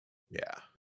 Yeah,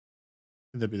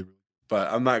 that'd be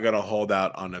but I'm not gonna hold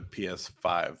out on a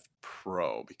PS5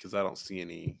 Pro because I don't see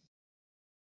any.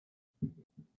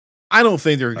 I don't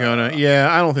think they're gonna.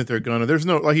 I don't think they're gonna. There's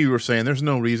no, like you were saying, there's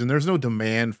no reason. There's no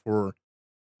demand for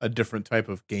a different type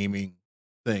of gaming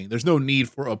thing. There's no need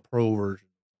for a pro version.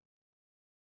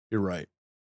 You're right.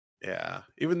 Yeah.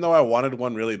 Even though I wanted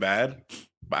one really bad,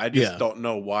 but I just don't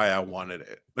know why I wanted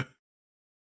it.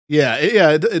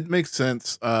 It makes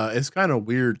sense. It's kind of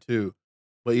weird too.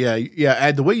 But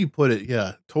the way you put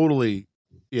it, totally.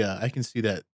 Yeah, I can see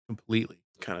that completely.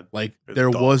 Kind of like there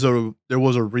was a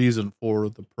reason for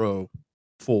the Pro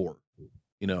 4,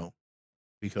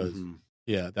 because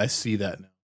I see that now.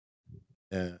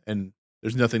 Yeah, and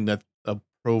there's nothing that a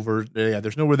Pro version. Yeah,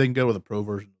 there's nowhere they can go with a Pro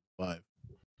version of 5.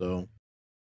 So,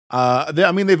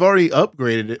 they've already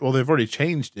upgraded it. Well, they've already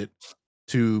changed it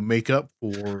to make up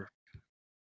for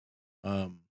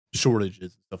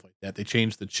shortages and stuff like that. They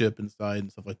changed the chip inside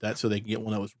and stuff like that so they can get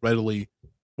one that was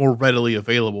more readily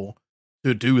available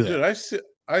to do that. Dude,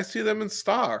 I see them in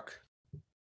stock.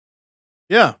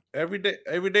 Yeah, every day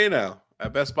now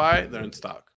at Best Buy, they're in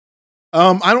stock.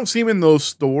 I don't see them in those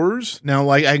stores now.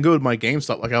 Like I can go to my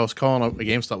GameStop. Like I was calling up a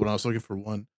GameStop when I was looking for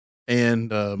one,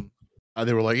 and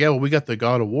they were like, "Yeah, well, we got the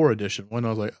God of War edition one." I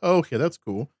was like, "Oh, okay, that's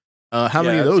cool. How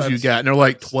many of those you got?" And they're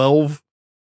like 12.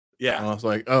 Yeah, and I was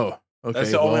like, "Oh, okay."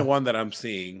 That's the only one that I'm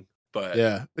seeing. But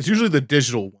yeah, it's usually the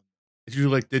digital one. It's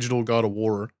usually like digital God of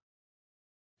War.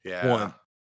 Yeah. One.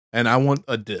 And I want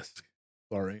a disc.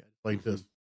 Sorry. Like this.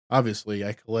 Obviously,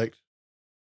 I collect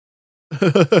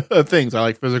things. I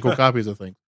like physical copies of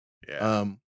things. Yeah.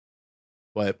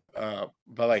 But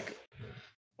like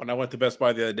when I went to Best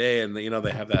Buy the other day and they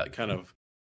have that kind of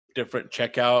different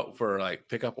checkout for like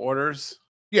pickup orders.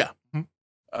 Yeah.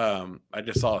 I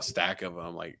just saw a stack of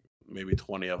them, like maybe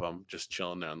 20 of them just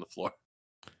chilling there on the floor.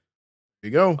 There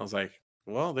you go. I was like,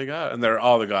 well, they got, and they're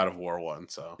all the God of War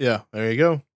ones. So yeah, there you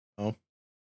go. Oh.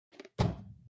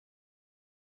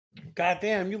 God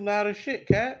damn, you loud as shit,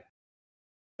 cat.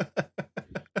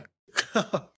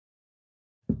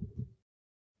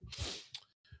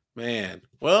 Man,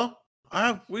 well,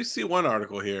 we see one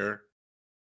article here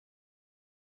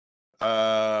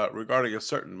regarding a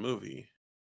certain movie.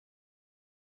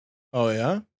 Oh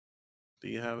yeah? Do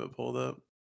you have it pulled up?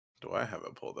 Do I have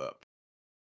it pulled up?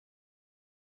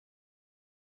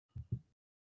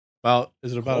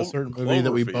 Is it about a certain movie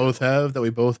that we both have, that we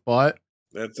both bought?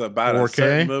 It's about 4K? A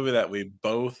certain movie that we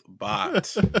both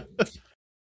bought.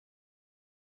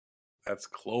 That's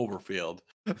Cloverfield.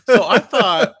 So I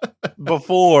thought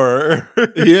before.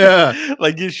 Yeah.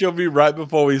 Like you showed me right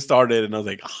before we started, and I was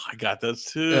like, oh, I got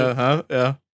this too.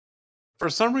 Yeah. For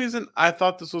some reason, I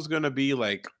thought this was going to be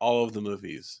like all of the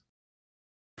movies.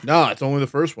 No, it's only the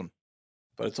first one.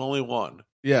 But it's only one.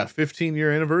 Yeah,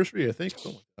 15-year anniversary, I think.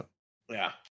 Something like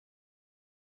that.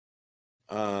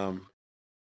 Yeah.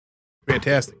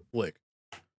 Fantastic flick.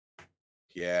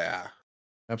 Yeah.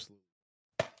 Absolutely.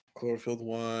 Cloverfield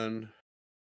 1.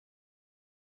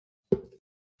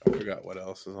 I forgot what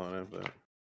else is on it, but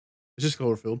it's just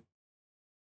Cloverfield.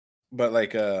 But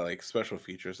like special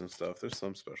features and stuff. There's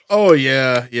some special. Oh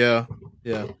yeah.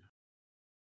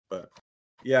 But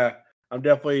yeah, I'm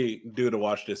definitely due to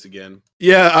watch this again.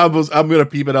 Yeah, I'm gonna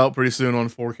peep it out pretty soon on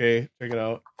 4K. Check it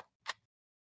out.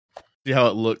 See how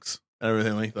it looks and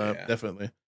everything like that. Yeah.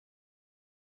 Definitely.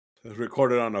 It's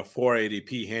recorded on a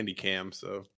 480p Handycam,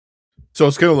 so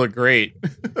it's gonna look great.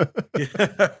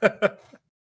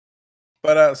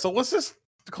 But so what's this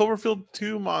Cloverfield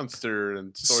 2 monster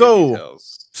and story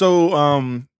details?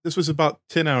 So this was about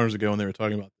 10 hours ago when they were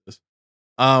talking about this.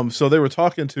 So they were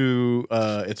talking to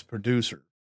its producer,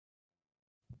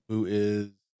 who is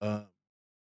from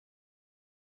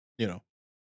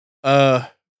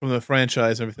the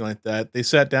franchise and everything like that. They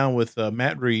sat down with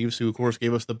Matt Reeves, who of course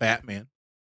gave us the Batman,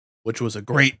 which was a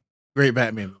great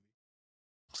Batman movie.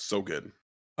 So good.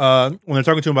 When they're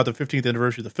talking to him about the 15th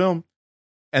anniversary of the film,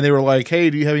 and they were like, "Hey,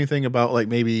 do you have anything about like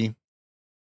maybe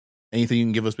anything you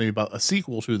can give us maybe about a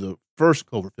sequel to the first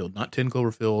Cloverfield, not 10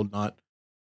 Cloverfield, not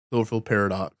Cloverfield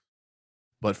Paradox,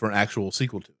 but for an actual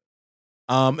sequel to it?"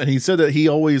 And he said that he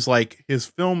always his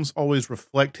films always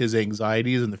reflect his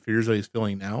anxieties and the fears that he's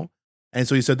feeling now. And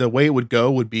so he said the way it would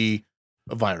go would be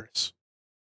a virus,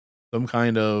 some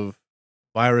kind of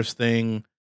virus thing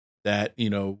that,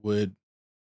 would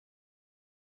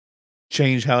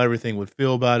change how everything would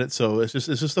feel about it. So it's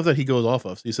just stuff that he goes off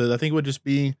of. So he said, I think it would just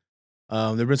be,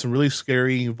 there've been some really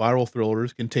scary viral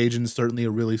thrillers. Contagion's certainly a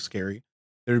really scary.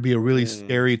 There'd be a really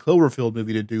scary Cloverfield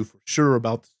movie to do for sure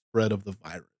about the spread of the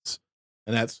virus.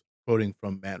 And that's quoting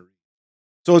from Matt Reeves.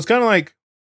 So it's kind of like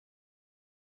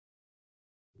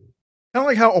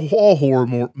how all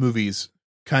horror movies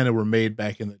kind of were made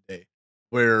back in the day,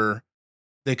 where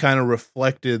they kind of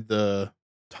reflected the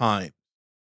time.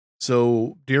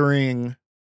 So during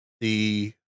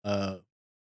the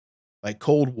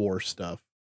Cold War stuff,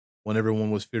 when everyone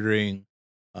was fearing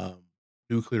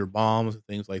nuclear bombs and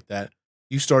things like that,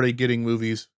 you started getting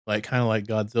movies kind of like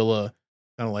Godzilla,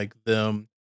 kind of like them.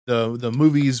 The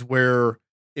movies where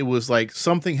it was like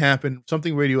something happened,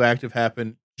 something radioactive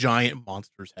happened, giant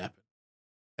monsters happened.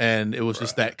 And it was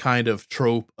just that kind of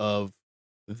trope of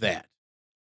that.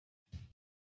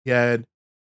 You had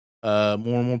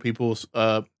more and more people's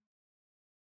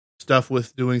stuff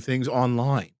with doing things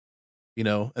online,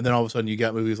 and then all of a sudden you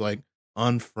got movies like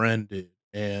Unfriended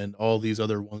and all these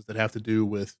other ones that have to do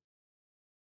with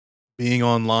being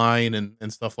online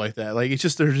and stuff like that. It's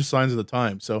just, they're just signs of the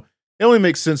time. So it only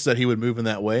makes sense that he would move in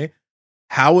that way.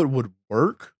 How it would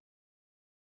work,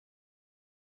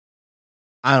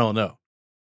 I don't know.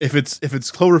 If it's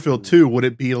Cloverfield 2, would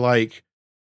it be like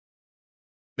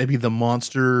maybe the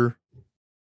monster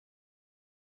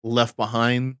left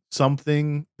behind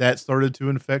something that started to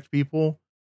infect people?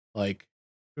 Who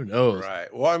knows?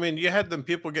 Right. Well, I mean, you had them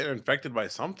people getting infected by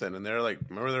something, and they're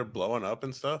remember they're blowing up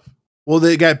and stuff? Well,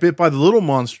 they got bit by the little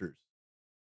monsters.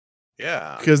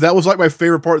 Yeah. Because that was my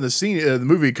favorite part of the scene the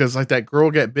movie, because that girl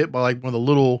got bit by one of the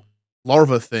little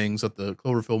larva things that the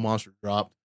Cloverfield monster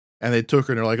dropped. And they took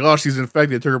her and they're like, "Oh, she's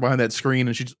infected." They took her behind that screen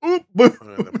and she just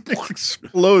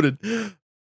exploded.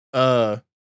 Yeah.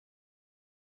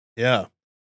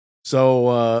 So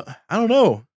I don't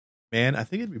know, man. I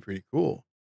think it'd be pretty cool.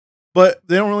 But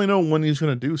they don't really know when he's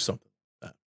gonna do something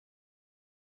like that.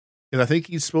 Because I think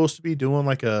he's supposed to be doing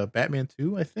a Batman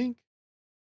 2, I think.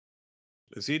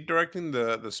 Is he directing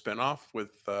the spinoff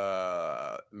with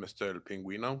Mr.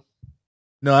 Pinguino?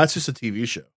 No, that's just a TV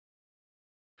show.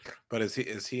 But is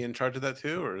he in charge of that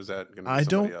too, or is that going to be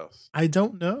somebody else? I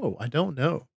don't know.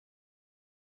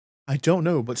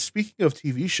 But speaking of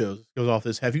TV shows, goes off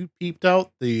this. Have you peeped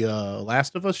out the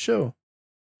Last of Us show?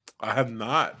 I have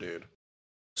not, dude.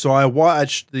 So I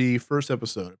watched the first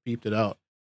episode. I peeped it out,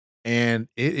 and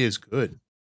it is good.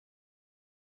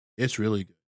 It's really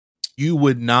good. You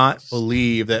would not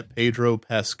believe that Pedro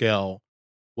Pascal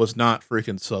was not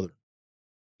freaking Southern.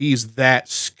 He's that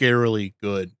scarily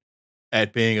good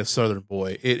at being a Southern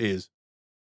boy. It is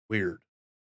weird.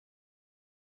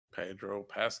 Pedro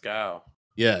Pascal.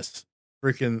 Yes.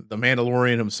 Freaking the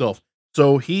Mandalorian himself.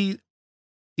 So he's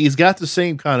got the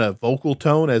same kind of vocal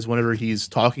tone as whenever he's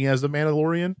talking as the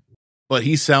Mandalorian, but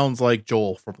he sounds like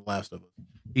Joel from The Last of Us.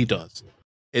 He does.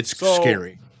 It's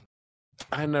scary.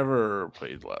 I never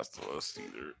played Last of Us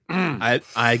either.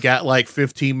 I got like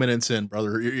 15 minutes in,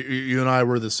 brother. You and I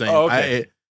were the same. Oh, okay.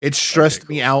 It stressed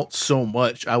me out so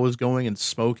much. I was going and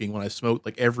smoking when I smoked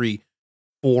like every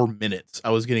 4 minutes.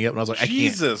 I was getting up and I was like,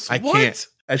 Jesus, I can't.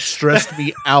 It stressed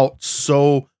me out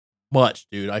so much,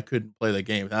 dude. I couldn't play the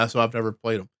game. That's why I've never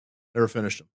played them. Never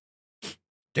finished them.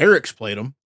 Derek's played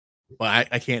them, but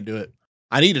I can't do it.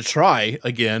 I need to try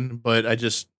again, but I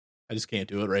just can't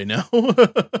do it right now. Well,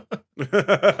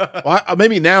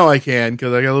 maybe now I can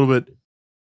because I got a little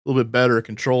bit better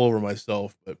control over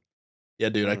myself. But yeah,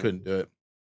 dude, I couldn't do it.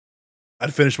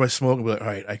 I'd finish my smoke and be like, all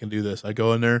right, I can do this. I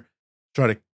go in there, try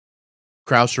to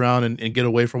crouch around and get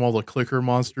away from all the clicker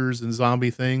monsters and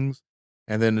zombie things.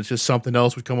 And then it's just something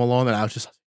else would come along and I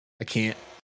can't.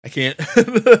 I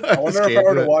wonder if I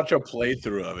were to watch a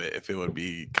playthrough of it, if it would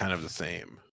be kind of the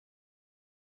same.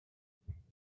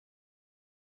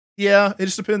 Yeah, it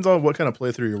just depends on what kind of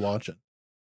playthrough you're watching.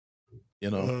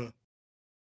 You know,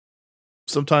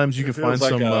 sometimes you can find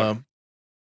some.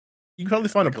 You can probably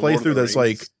find a playthrough that's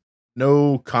like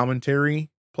no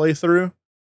commentary playthrough.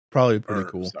 Probably pretty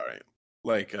cool. Sorry,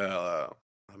 like I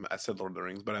said Lord of the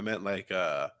Rings, but I meant like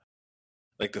the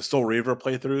Soul Reaver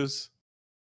playthroughs.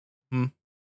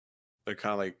 They're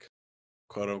kind of like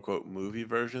quote unquote movie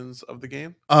versions of the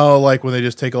game. Oh, like when they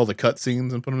just take all the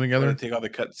cutscenes and put them together? They take all the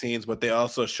cutscenes, but they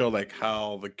also show like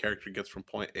how the character gets from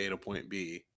point A to point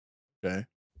B. Okay.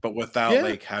 But without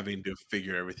like having to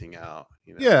figure everything out.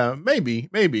 You know? Yeah, maybe.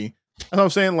 That's what I'm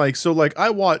saying. Like, so like I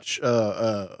watch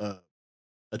a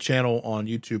channel on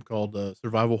YouTube called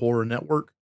Survival Horror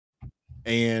Network,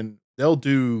 and they'll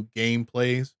do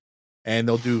gameplays and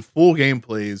they'll do full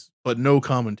gameplays, but no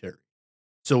commentary.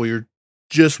 So you're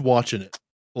just watching it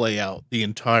play out the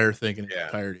entire thing in its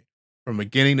entirety from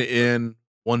beginning to end,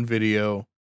 one video,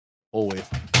 whole way.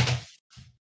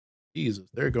 Jesus,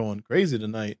 they're going crazy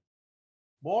tonight.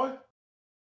 Boy,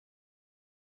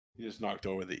 you just knocked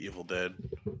over the Evil Dead.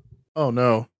 Oh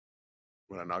no!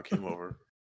 When I knocked him over,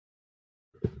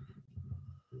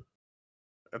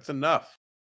 that's enough.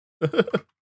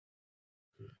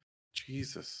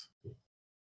 Jesus.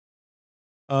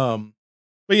 But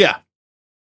yeah.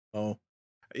 Oh.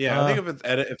 Yeah, I think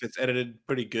if it's edited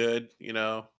pretty good, you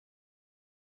know.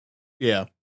 Yeah.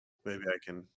 Maybe I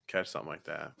can catch something like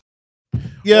that.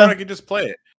 Yeah. Or I could just play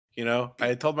it. You know,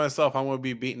 I told myself I'm going to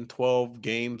be beating 12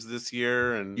 games this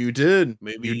year, and you did.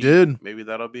 Maybe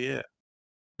that'll be it.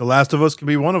 The Last of Us can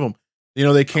be one of them. You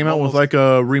know, they came out with like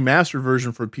a remastered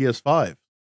version for PS5,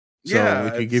 so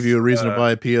it could give you a reason to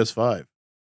buy a PS5.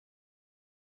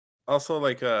 Also,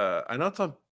 like, I know it's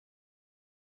on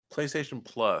PlayStation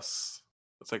Plus.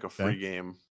 It's like a free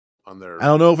game on there. I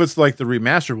don't know if it's like the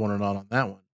remastered one or not on that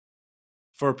one.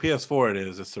 For PS4, it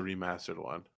is. It's the remastered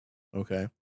one. Okay.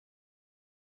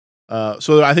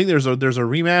 So I think there's a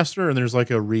remaster and there's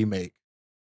like a remake.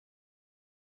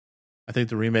 I think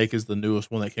the remake is the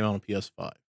newest one that came out on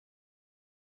PS5,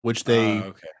 which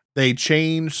they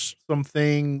changed some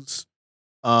things,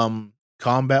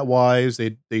 combat wise.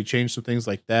 They changed some things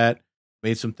like that,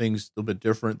 made some things a little bit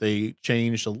different. They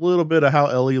changed a little bit of how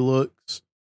Ellie looks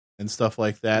and stuff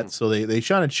like that. So they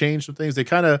kind of changed some things. They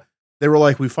were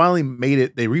like, we finally made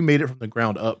it. They remade it from the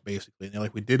ground up, basically. And they're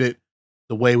like, we did it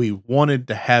the way we wanted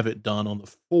to have it done on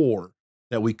the 4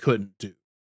 that we couldn't do.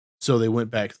 So they went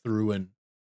back through and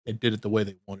did it the way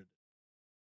they wanted it.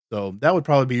 So that would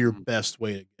probably be your best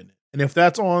way to get it. And if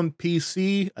that's on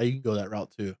PC, you can go that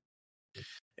route too.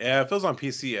 Yeah, if it was on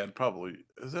PC, I'd probably...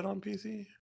 Is it on PC?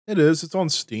 It is. It's on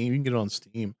Steam. You can get it on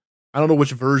Steam. I don't know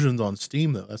which version's on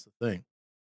Steam, though. That's the thing.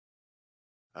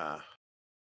 It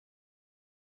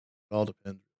all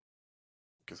depends.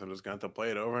 Guess I'm just going to have to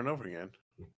play it over and over again.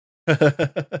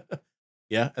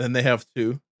 Yeah, and then they have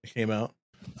 2 that came out.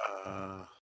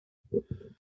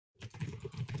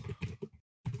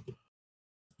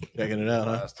 Checking it out,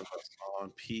 Last of Us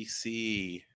on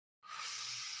PC.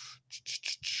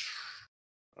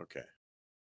 Okay.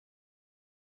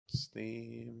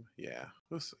 Steam. Yeah.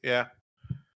 Yeah.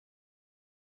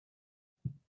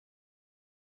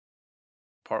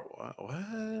 Part 1.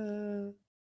 What?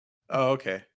 Oh,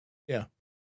 okay. Yeah.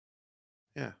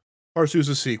 Yeah. Part 2 is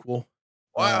a sequel.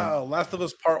 Wow. Last of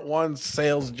Us Part 1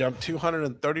 sales jumped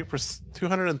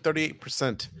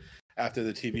 238% after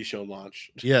the TV show launch.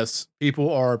 Yes.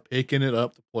 People are picking it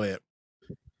up to play it.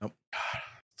 Yep.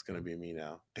 It's going to be me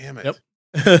now. Damn it. Yep.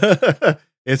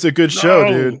 It's a good show,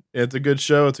 dude. It's a good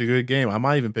show. It's a good game. I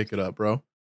might even pick it up, bro.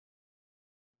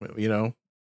 You know,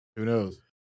 who knows?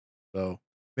 So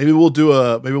maybe we'll do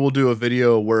a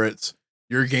video where it's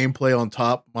your gameplay on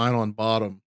top, mine on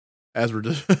bottom, as we're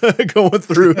just going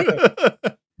through.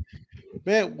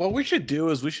 Man, what we should do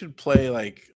is we should play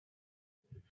like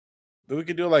we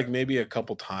could do like maybe a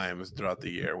couple times throughout the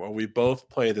year where we both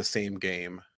play the same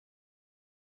game.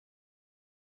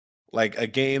 Like a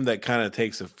game that kind of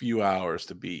takes a few hours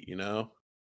to beat, you know?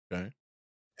 Okay.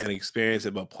 And experience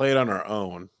it, but play it on our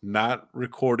own, not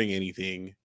recording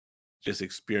anything, just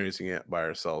experiencing it by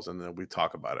ourselves, and then we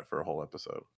talk about it for a whole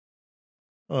episode.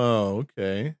 Oh,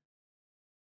 okay.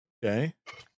 Okay.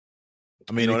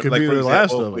 I mean, You know, it could like be The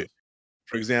Last of Us.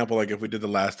 For example, like if we did The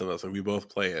Last of Us, like we both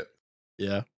play it.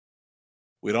 Yeah.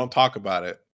 We don't talk about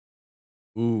it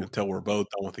Ooh. until we're both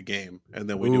done with the game, and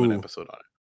then we do an episode on it.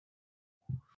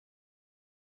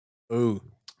 Ooh.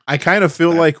 I kind of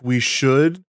feel like we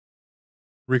should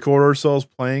record ourselves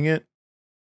playing it,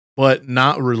 but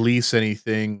not release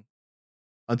anything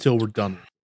until we're done.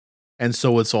 And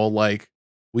so it's all like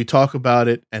we talk about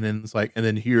it, and then it's like, and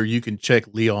then here you can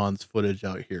check Leon's footage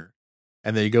out here,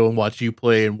 and then you go and watch you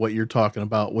play and what you're talking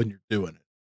about when you're doing it.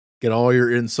 Get all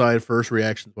your inside first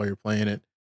reactions while you're playing it,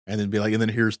 and then be like, and then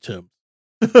here's Tim.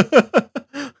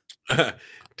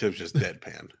 Tim's just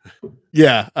deadpan.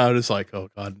 Yeah, I was like, oh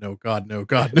God, no, God, no,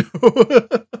 God, no.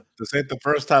 This ain't the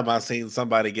first time I've seen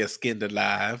somebody get skinned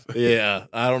alive. Yeah,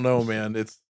 I don't know, man.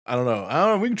 I don't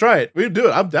know. We can try it. We can do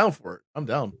it. I'm down for it. I'm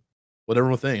down.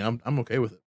 Whatever thing. I'm okay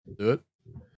with it. Do it.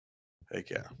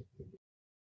 Heck yeah.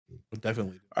 We'll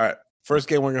definitely. All right. First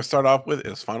game we're gonna start off with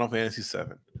is Final Fantasy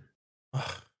VII.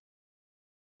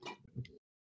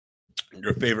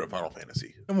 Your favorite Final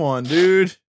Fantasy. Come on,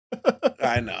 dude.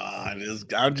 I know. I'm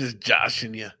just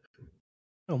joshing you.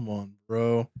 Come on,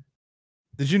 bro.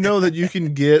 Did you know that you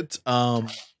can get oh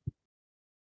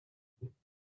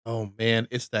man,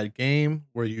 it's that game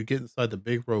where you get inside the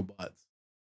big robots.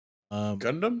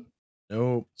 Gundam?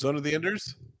 Nope. Zone of the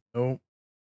Enders? Nope.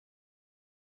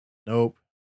 Nope.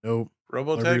 Robotech? What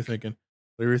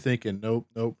were you thinking? Nope.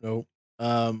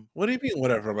 What do you mean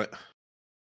whatever? It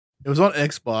was on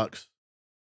Xbox.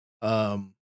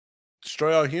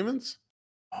 Destroy All Humans?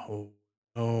 Oh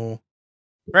no.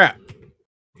 Crap.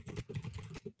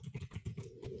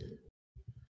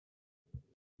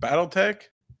 Battletech?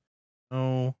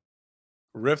 No.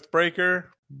 Riftbreaker?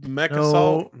 Mech No.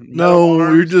 Assault? No,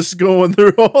 we're just going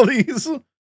through all these.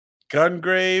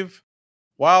 Gungrave?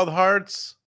 Wild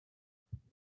Hearts?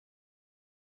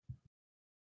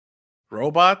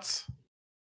 Robots?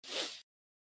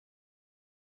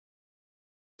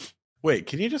 Wait,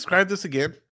 can you describe this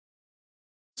again?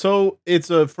 So it's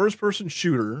a first-person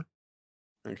shooter.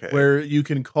 Okay. Where you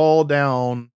can call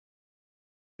down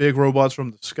big robots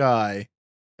from the sky,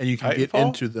 and you can get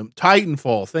into them.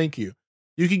 Titanfall, thank you.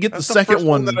 You can get the second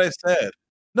one that I said.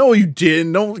 No, you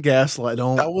didn't. Don't gaslight.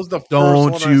 That was the first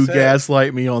don't one you I said.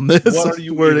 Gaslight me on this. What are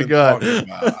you even talking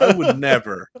about? I would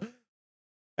never.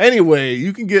 Anyway,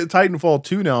 you can get Titanfall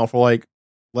 2 now for like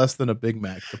less than a Big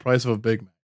Mac, the price of a Big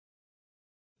Mac.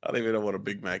 I don't even know what a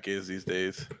Big Mac is these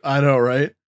days. I know,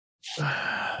 right?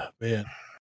 Man.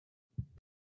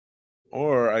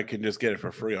 Or I can just get it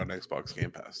for free on Xbox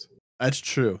Game Pass. That's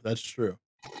true.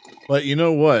 But you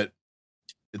know what?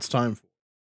 It's time for.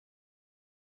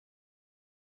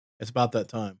 It's about that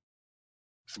time.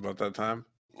 It's about that time.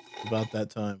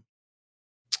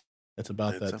 It's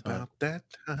about that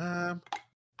time.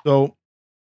 So,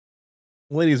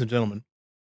 ladies and gentlemen,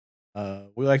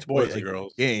 we like to play a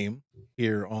game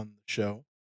here on the show.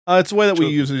 It's a way that we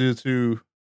use it to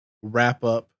wrap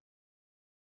up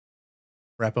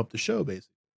the show, basically.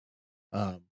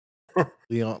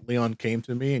 Leon came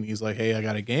to me and he's like, "Hey, I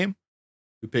got a game."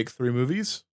 We pick 3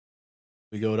 movies.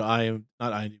 We go to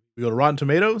we go to Rotten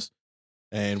Tomatoes,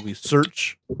 and we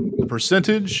search the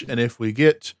percentage. And if we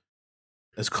get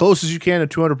as close as you can to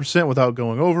 200% without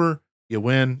going over, you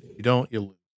win. You don't, you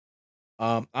lose.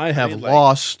 I have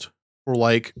lost for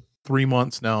like 3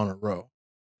 months now in a row.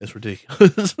 It's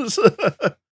ridiculous. You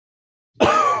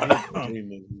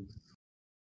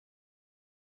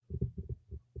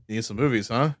need some movies,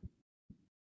 huh?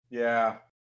 Yeah. How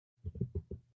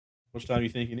much time do you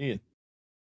think you need?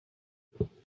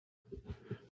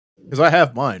 Because I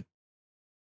have mine.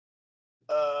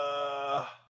 I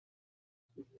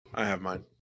have mine.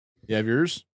 You have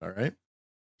yours? All right.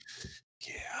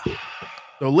 Yeah.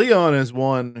 So Leon has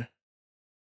won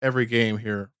every game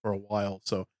here for a while,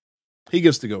 so he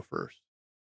gets to go first.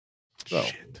 So.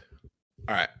 Shit.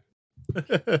 All right.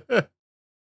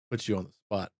 Put you on the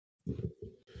spot.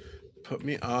 Put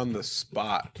me on the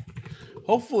spot.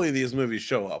 Hopefully these movies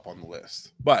show up on the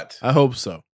list, but I hope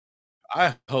so.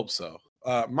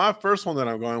 My first one that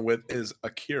I'm going with is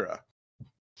Akira.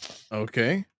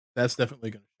 Okay, that's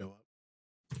definitely going to show up.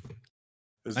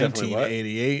 It's definitely what?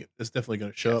 1988. It's definitely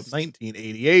going to show up. Yes.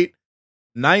 1988,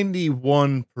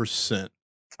 91%.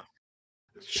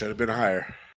 Should have been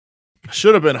higher.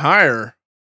 Should have been higher.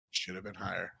 Should have been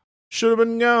higher. Should have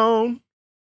been gone.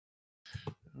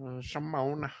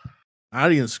 Shimon.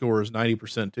 Audience score is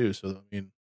 90% too. So, I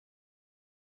mean,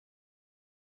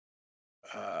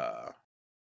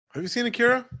 have you seen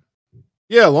Akira?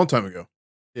 yeah, a long time ago.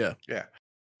 Yeah. Yeah.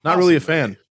 Not really a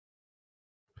fan.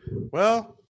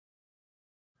 Well,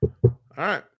 all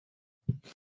right.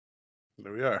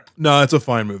 There we are. No, it's a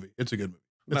fine movie. It's a good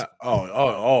movie. Now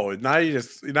you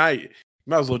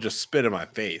might as well just spit in my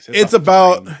face. It's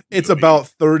about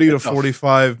 30 to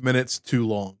 45 minutes too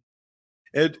long.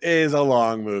 It is a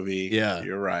long movie. Yeah.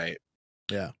 You're right.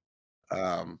 Yeah.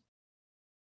 All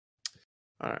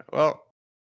right. Well,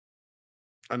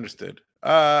 understood.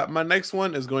 My next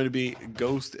one is going to be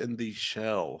Ghost in the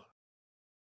Shell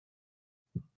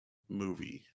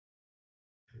movie.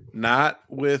 Not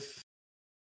with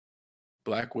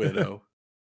Black Widow.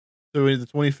 So the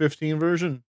 2015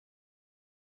 version?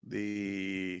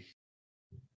 I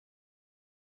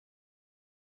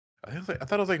thought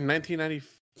it was like 1990.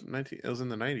 It was in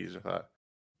the 90s, I thought.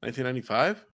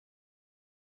 1995?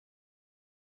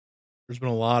 There's been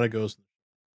a lot of Ghosts.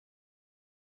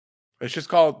 It's just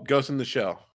called Ghost in the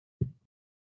Shell.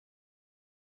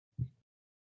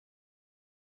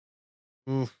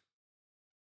 Oof.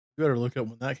 You better look up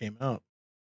when that came out.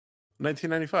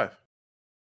 1995.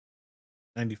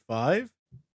 95?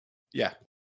 Yeah.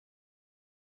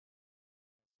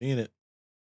 Seen it.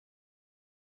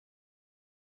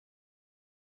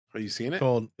 Are you seeing it?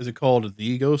 Is it called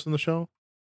The Ghost in the Shell?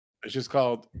 It's just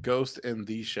called Ghost in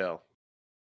the Shell.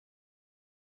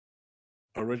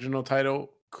 Original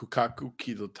title, Kukaku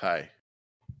Kidotai.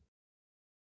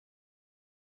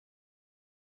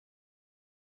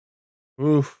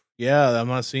 Oof. Yeah, I'm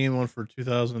not seeing one for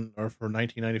 2000 or for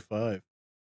 1995.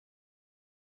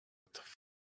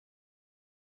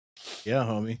 Yeah,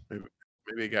 homie.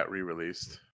 Maybe it got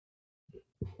re-released.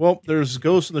 Well, there's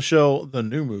Ghost in the Shell, the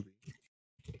new movie.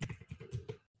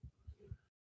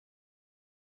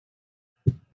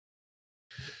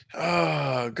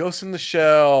 Ghost in the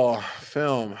Shell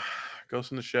film.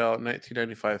 Ghost in the Shell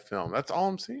 1995 film. That's all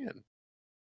I'm seeing.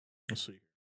 Let's see.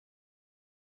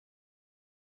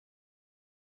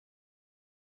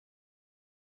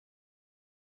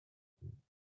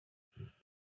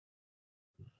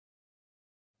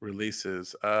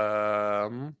 Releases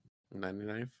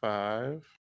 1995.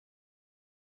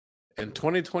 In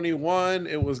 2021,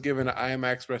 it was given an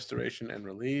IMAX restoration and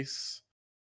release.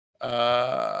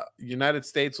 United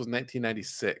States was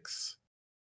 1996.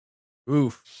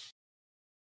 Oof.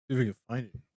 See if we can find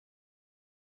it.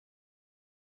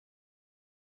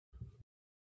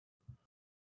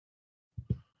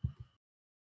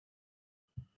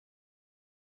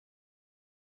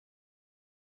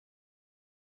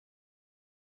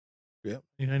 Yep,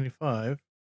 1995.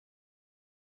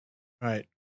 All right.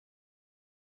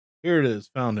 Here it is.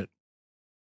 Found it.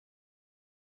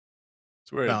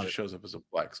 It's weird. It just shows up as a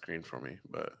black screen for me,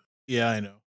 but yeah, I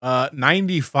know.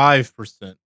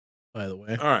 95%, by the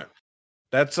way. All right.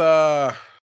 That's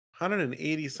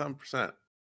 180 some percent.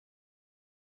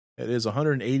 It is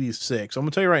 186. I'm gonna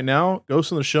tell you right now,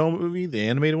 Ghost in the Shell movie, the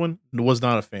animated one, was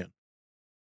not a fan.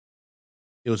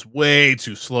 It was way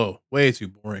too slow, way too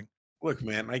boring. Look,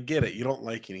 man, I get it. You don't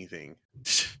like anything.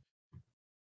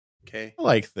 Okay. I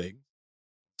like things.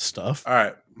 Stuff. All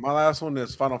right. My last one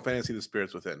is Final Fantasy The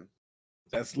Spirits Within.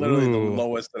 That's literally the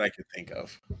lowest that I could think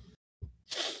of.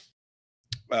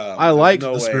 I liked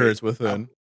The Spirits Within.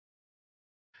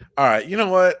 All right. You know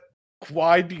what?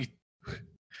 Why do you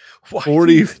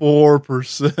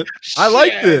 44%. I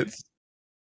liked it.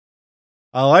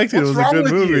 I liked it. It was a good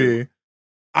movie.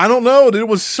 I don't know. It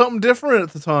was something different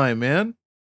at the time, man.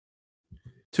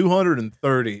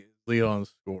 230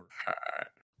 Leon's score. All right.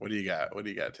 What do you got? What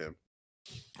do you got, Tim?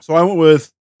 So I went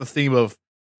with the theme of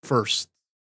first.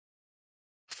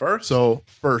 First? So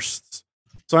firsts.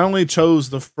 So I only chose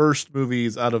the first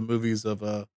movies out of movies of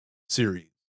a series.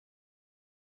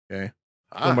 Okay.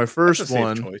 So my first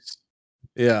one. Choice.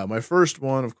 Yeah, my first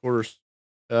one, of course,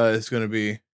 is going to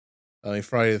be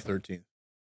Friday the 13th.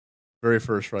 Very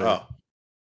first Friday. Oh.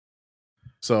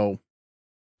 So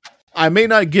I may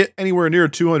not get anywhere near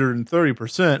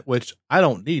 230%, which I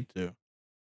don't need to.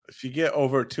 If you get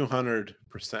over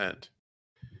 200%,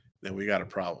 then we got a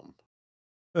problem.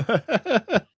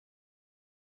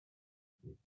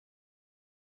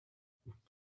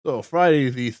 So Friday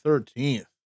the 13th.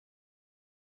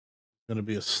 Going to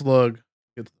be a slug.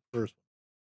 Get to the first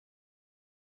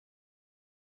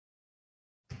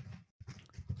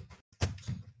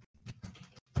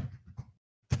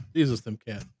Jesus, them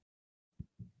cat.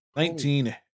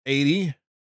 1980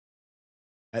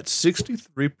 at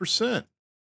 63%.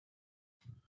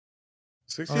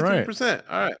 63%.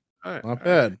 All right. Not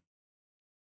bad.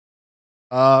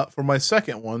 For my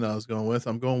second one that I was going with,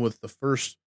 I'm going with the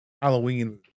first Halloween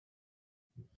movie.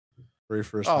 Very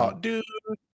first one. Dude.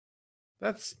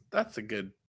 That's a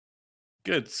good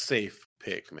safe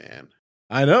pick, man.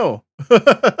 I know.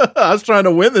 I was trying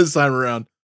to win this time around.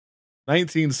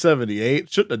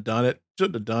 1978. Shouldn't have done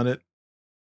it.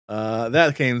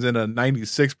 That came in at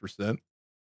 96%.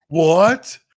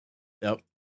 What? Yep.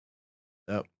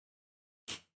 So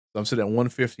I'm sitting at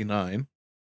 159.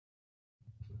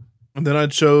 And then I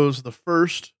chose the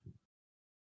first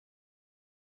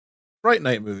Fright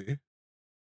Night movie.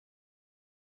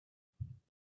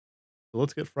 So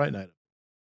let's get Fright Night.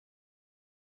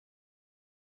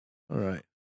 All right.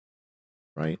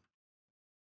 Right.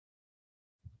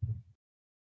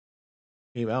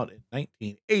 Came out in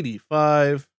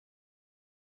 1985.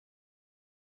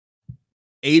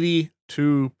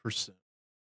 82%.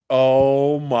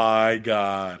 Oh my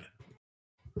God.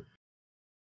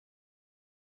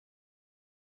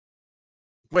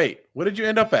 Wait, what did you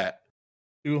end up at?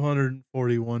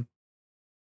 241.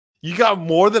 You got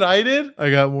more than I did? I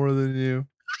got more than you.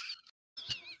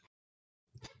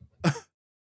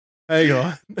 Hang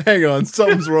on.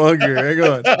 Something's wrong here. Hang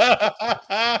on.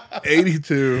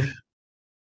 82.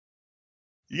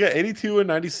 You got 82 and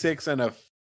 96 and a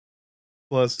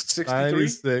plus 63?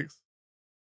 96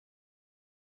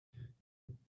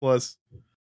 plus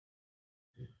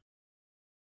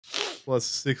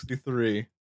 63.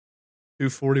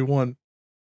 241.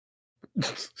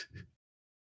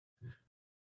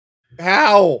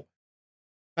 How?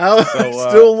 So,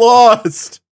 still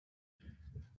lost?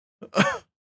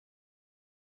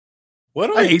 What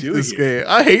do I do this here? game?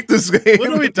 I hate this game.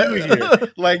 What do we do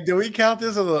here? Like, do we count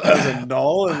this as a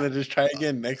null and then just try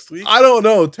again next week? I don't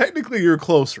know. Technically, you're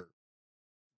closer.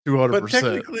 200%. But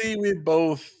technically, we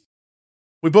both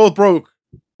broke.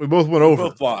 We both went over.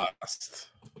 Both lost.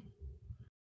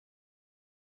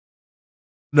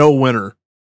 No winner.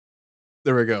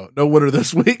 There we go. No winner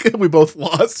this week. We both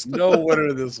lost. No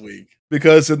winner this week.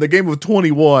 Because in the game of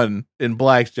 21 in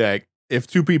blackjack, if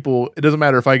two people, it doesn't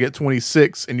matter if I get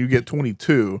 26 and you get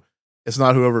 22. It's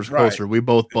not whoever's closer. We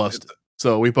both busted.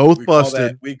 So we both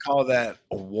busted. We call that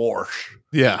a wash.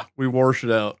 Yeah, we wash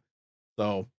it out.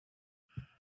 So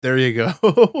there you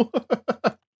go.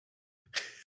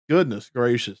 Goodness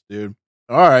gracious, dude.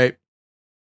 All right.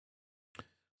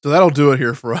 So that'll do it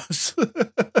here for us.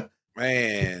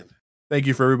 Man. Thank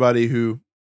you for everybody who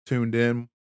tuned in.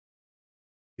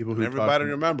 People who everybody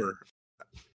remember,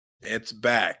 it's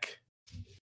back.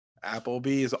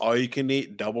 Applebee's all you can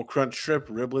eat double crunch strip,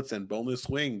 riblets, and boneless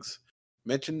wings.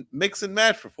 Mix and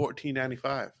match for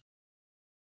 $14.95.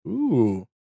 Ooh.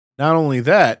 Not only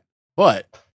that, but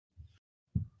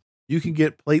you can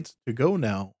get plates to go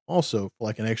now also for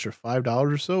like an extra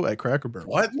 $5 or so at Cracker Barrel.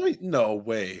 What? No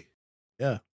way.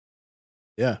 Yeah.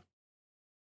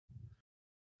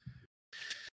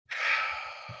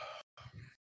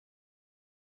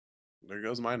 There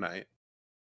goes my night.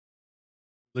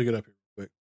 Look it up here quick.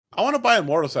 I want to buy a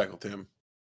motorcycle, Tim.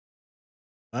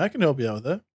 I can help you out with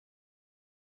that.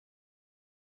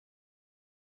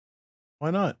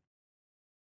 Why not?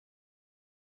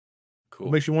 Cool.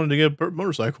 What makes you want to get a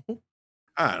motorcycle?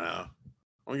 I don't know. I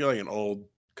want to get like an old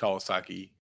Kawasaki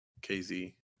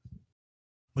KZ.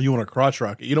 Well, you want a crotch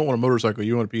rocket. You don't want a motorcycle.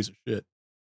 You want a piece of shit.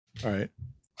 All right.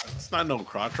 It's not no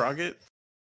crotch rocket.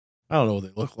 I don't know what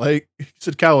they look like. You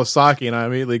said Kawasaki, and I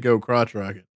immediately go crotch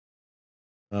rocket.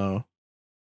 Oh.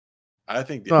 I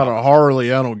think it's not a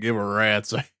Harley. I don't give a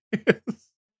rat's. All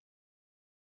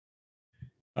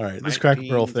right. This Cracker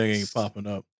Barrel thing ain't popping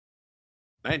up.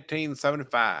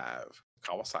 1975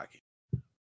 Kawasaki.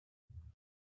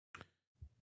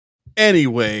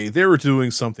 Anyway, they were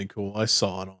doing something cool. I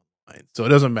saw it online, so it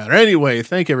doesn't matter. Anyway,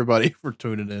 thank everybody for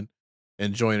tuning in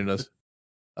and joining us.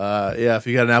 Yeah, if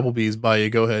you got an Applebee's by you,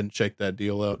 go ahead and check that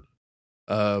deal out.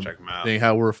 Check them out. Seeing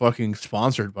how we're fucking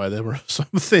sponsored by them or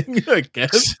something, I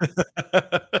guess.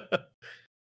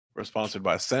 We're sponsored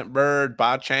by Scentbird,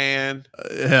 Bachan.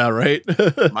 Yeah, right.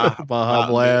 Baja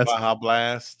Blast. Baja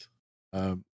Blast.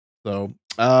 So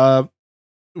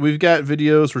we've got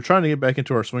videos. We're trying to get back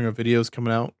into our swing of videos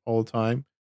coming out all the time.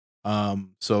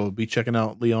 So be checking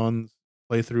out Leon's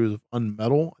playthrough of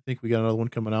Unmetal. I think we got another one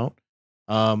coming out.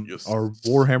 Yes. Our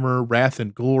Warhammer Wrath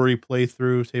and Glory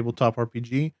playthrough tabletop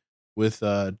RPG with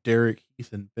Derek,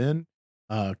 Heath, and Ben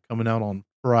coming out on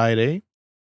Friday,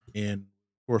 and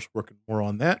of course working more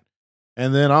on that.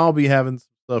 And then I'll be having some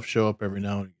stuff show up every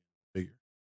now and again.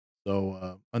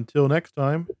 So until next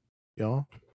time, y'all,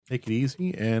 take it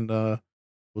easy, and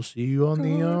we'll see you on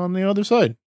the other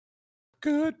side.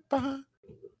 Goodbye.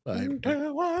 Bye.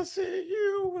 Until I see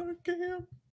you again.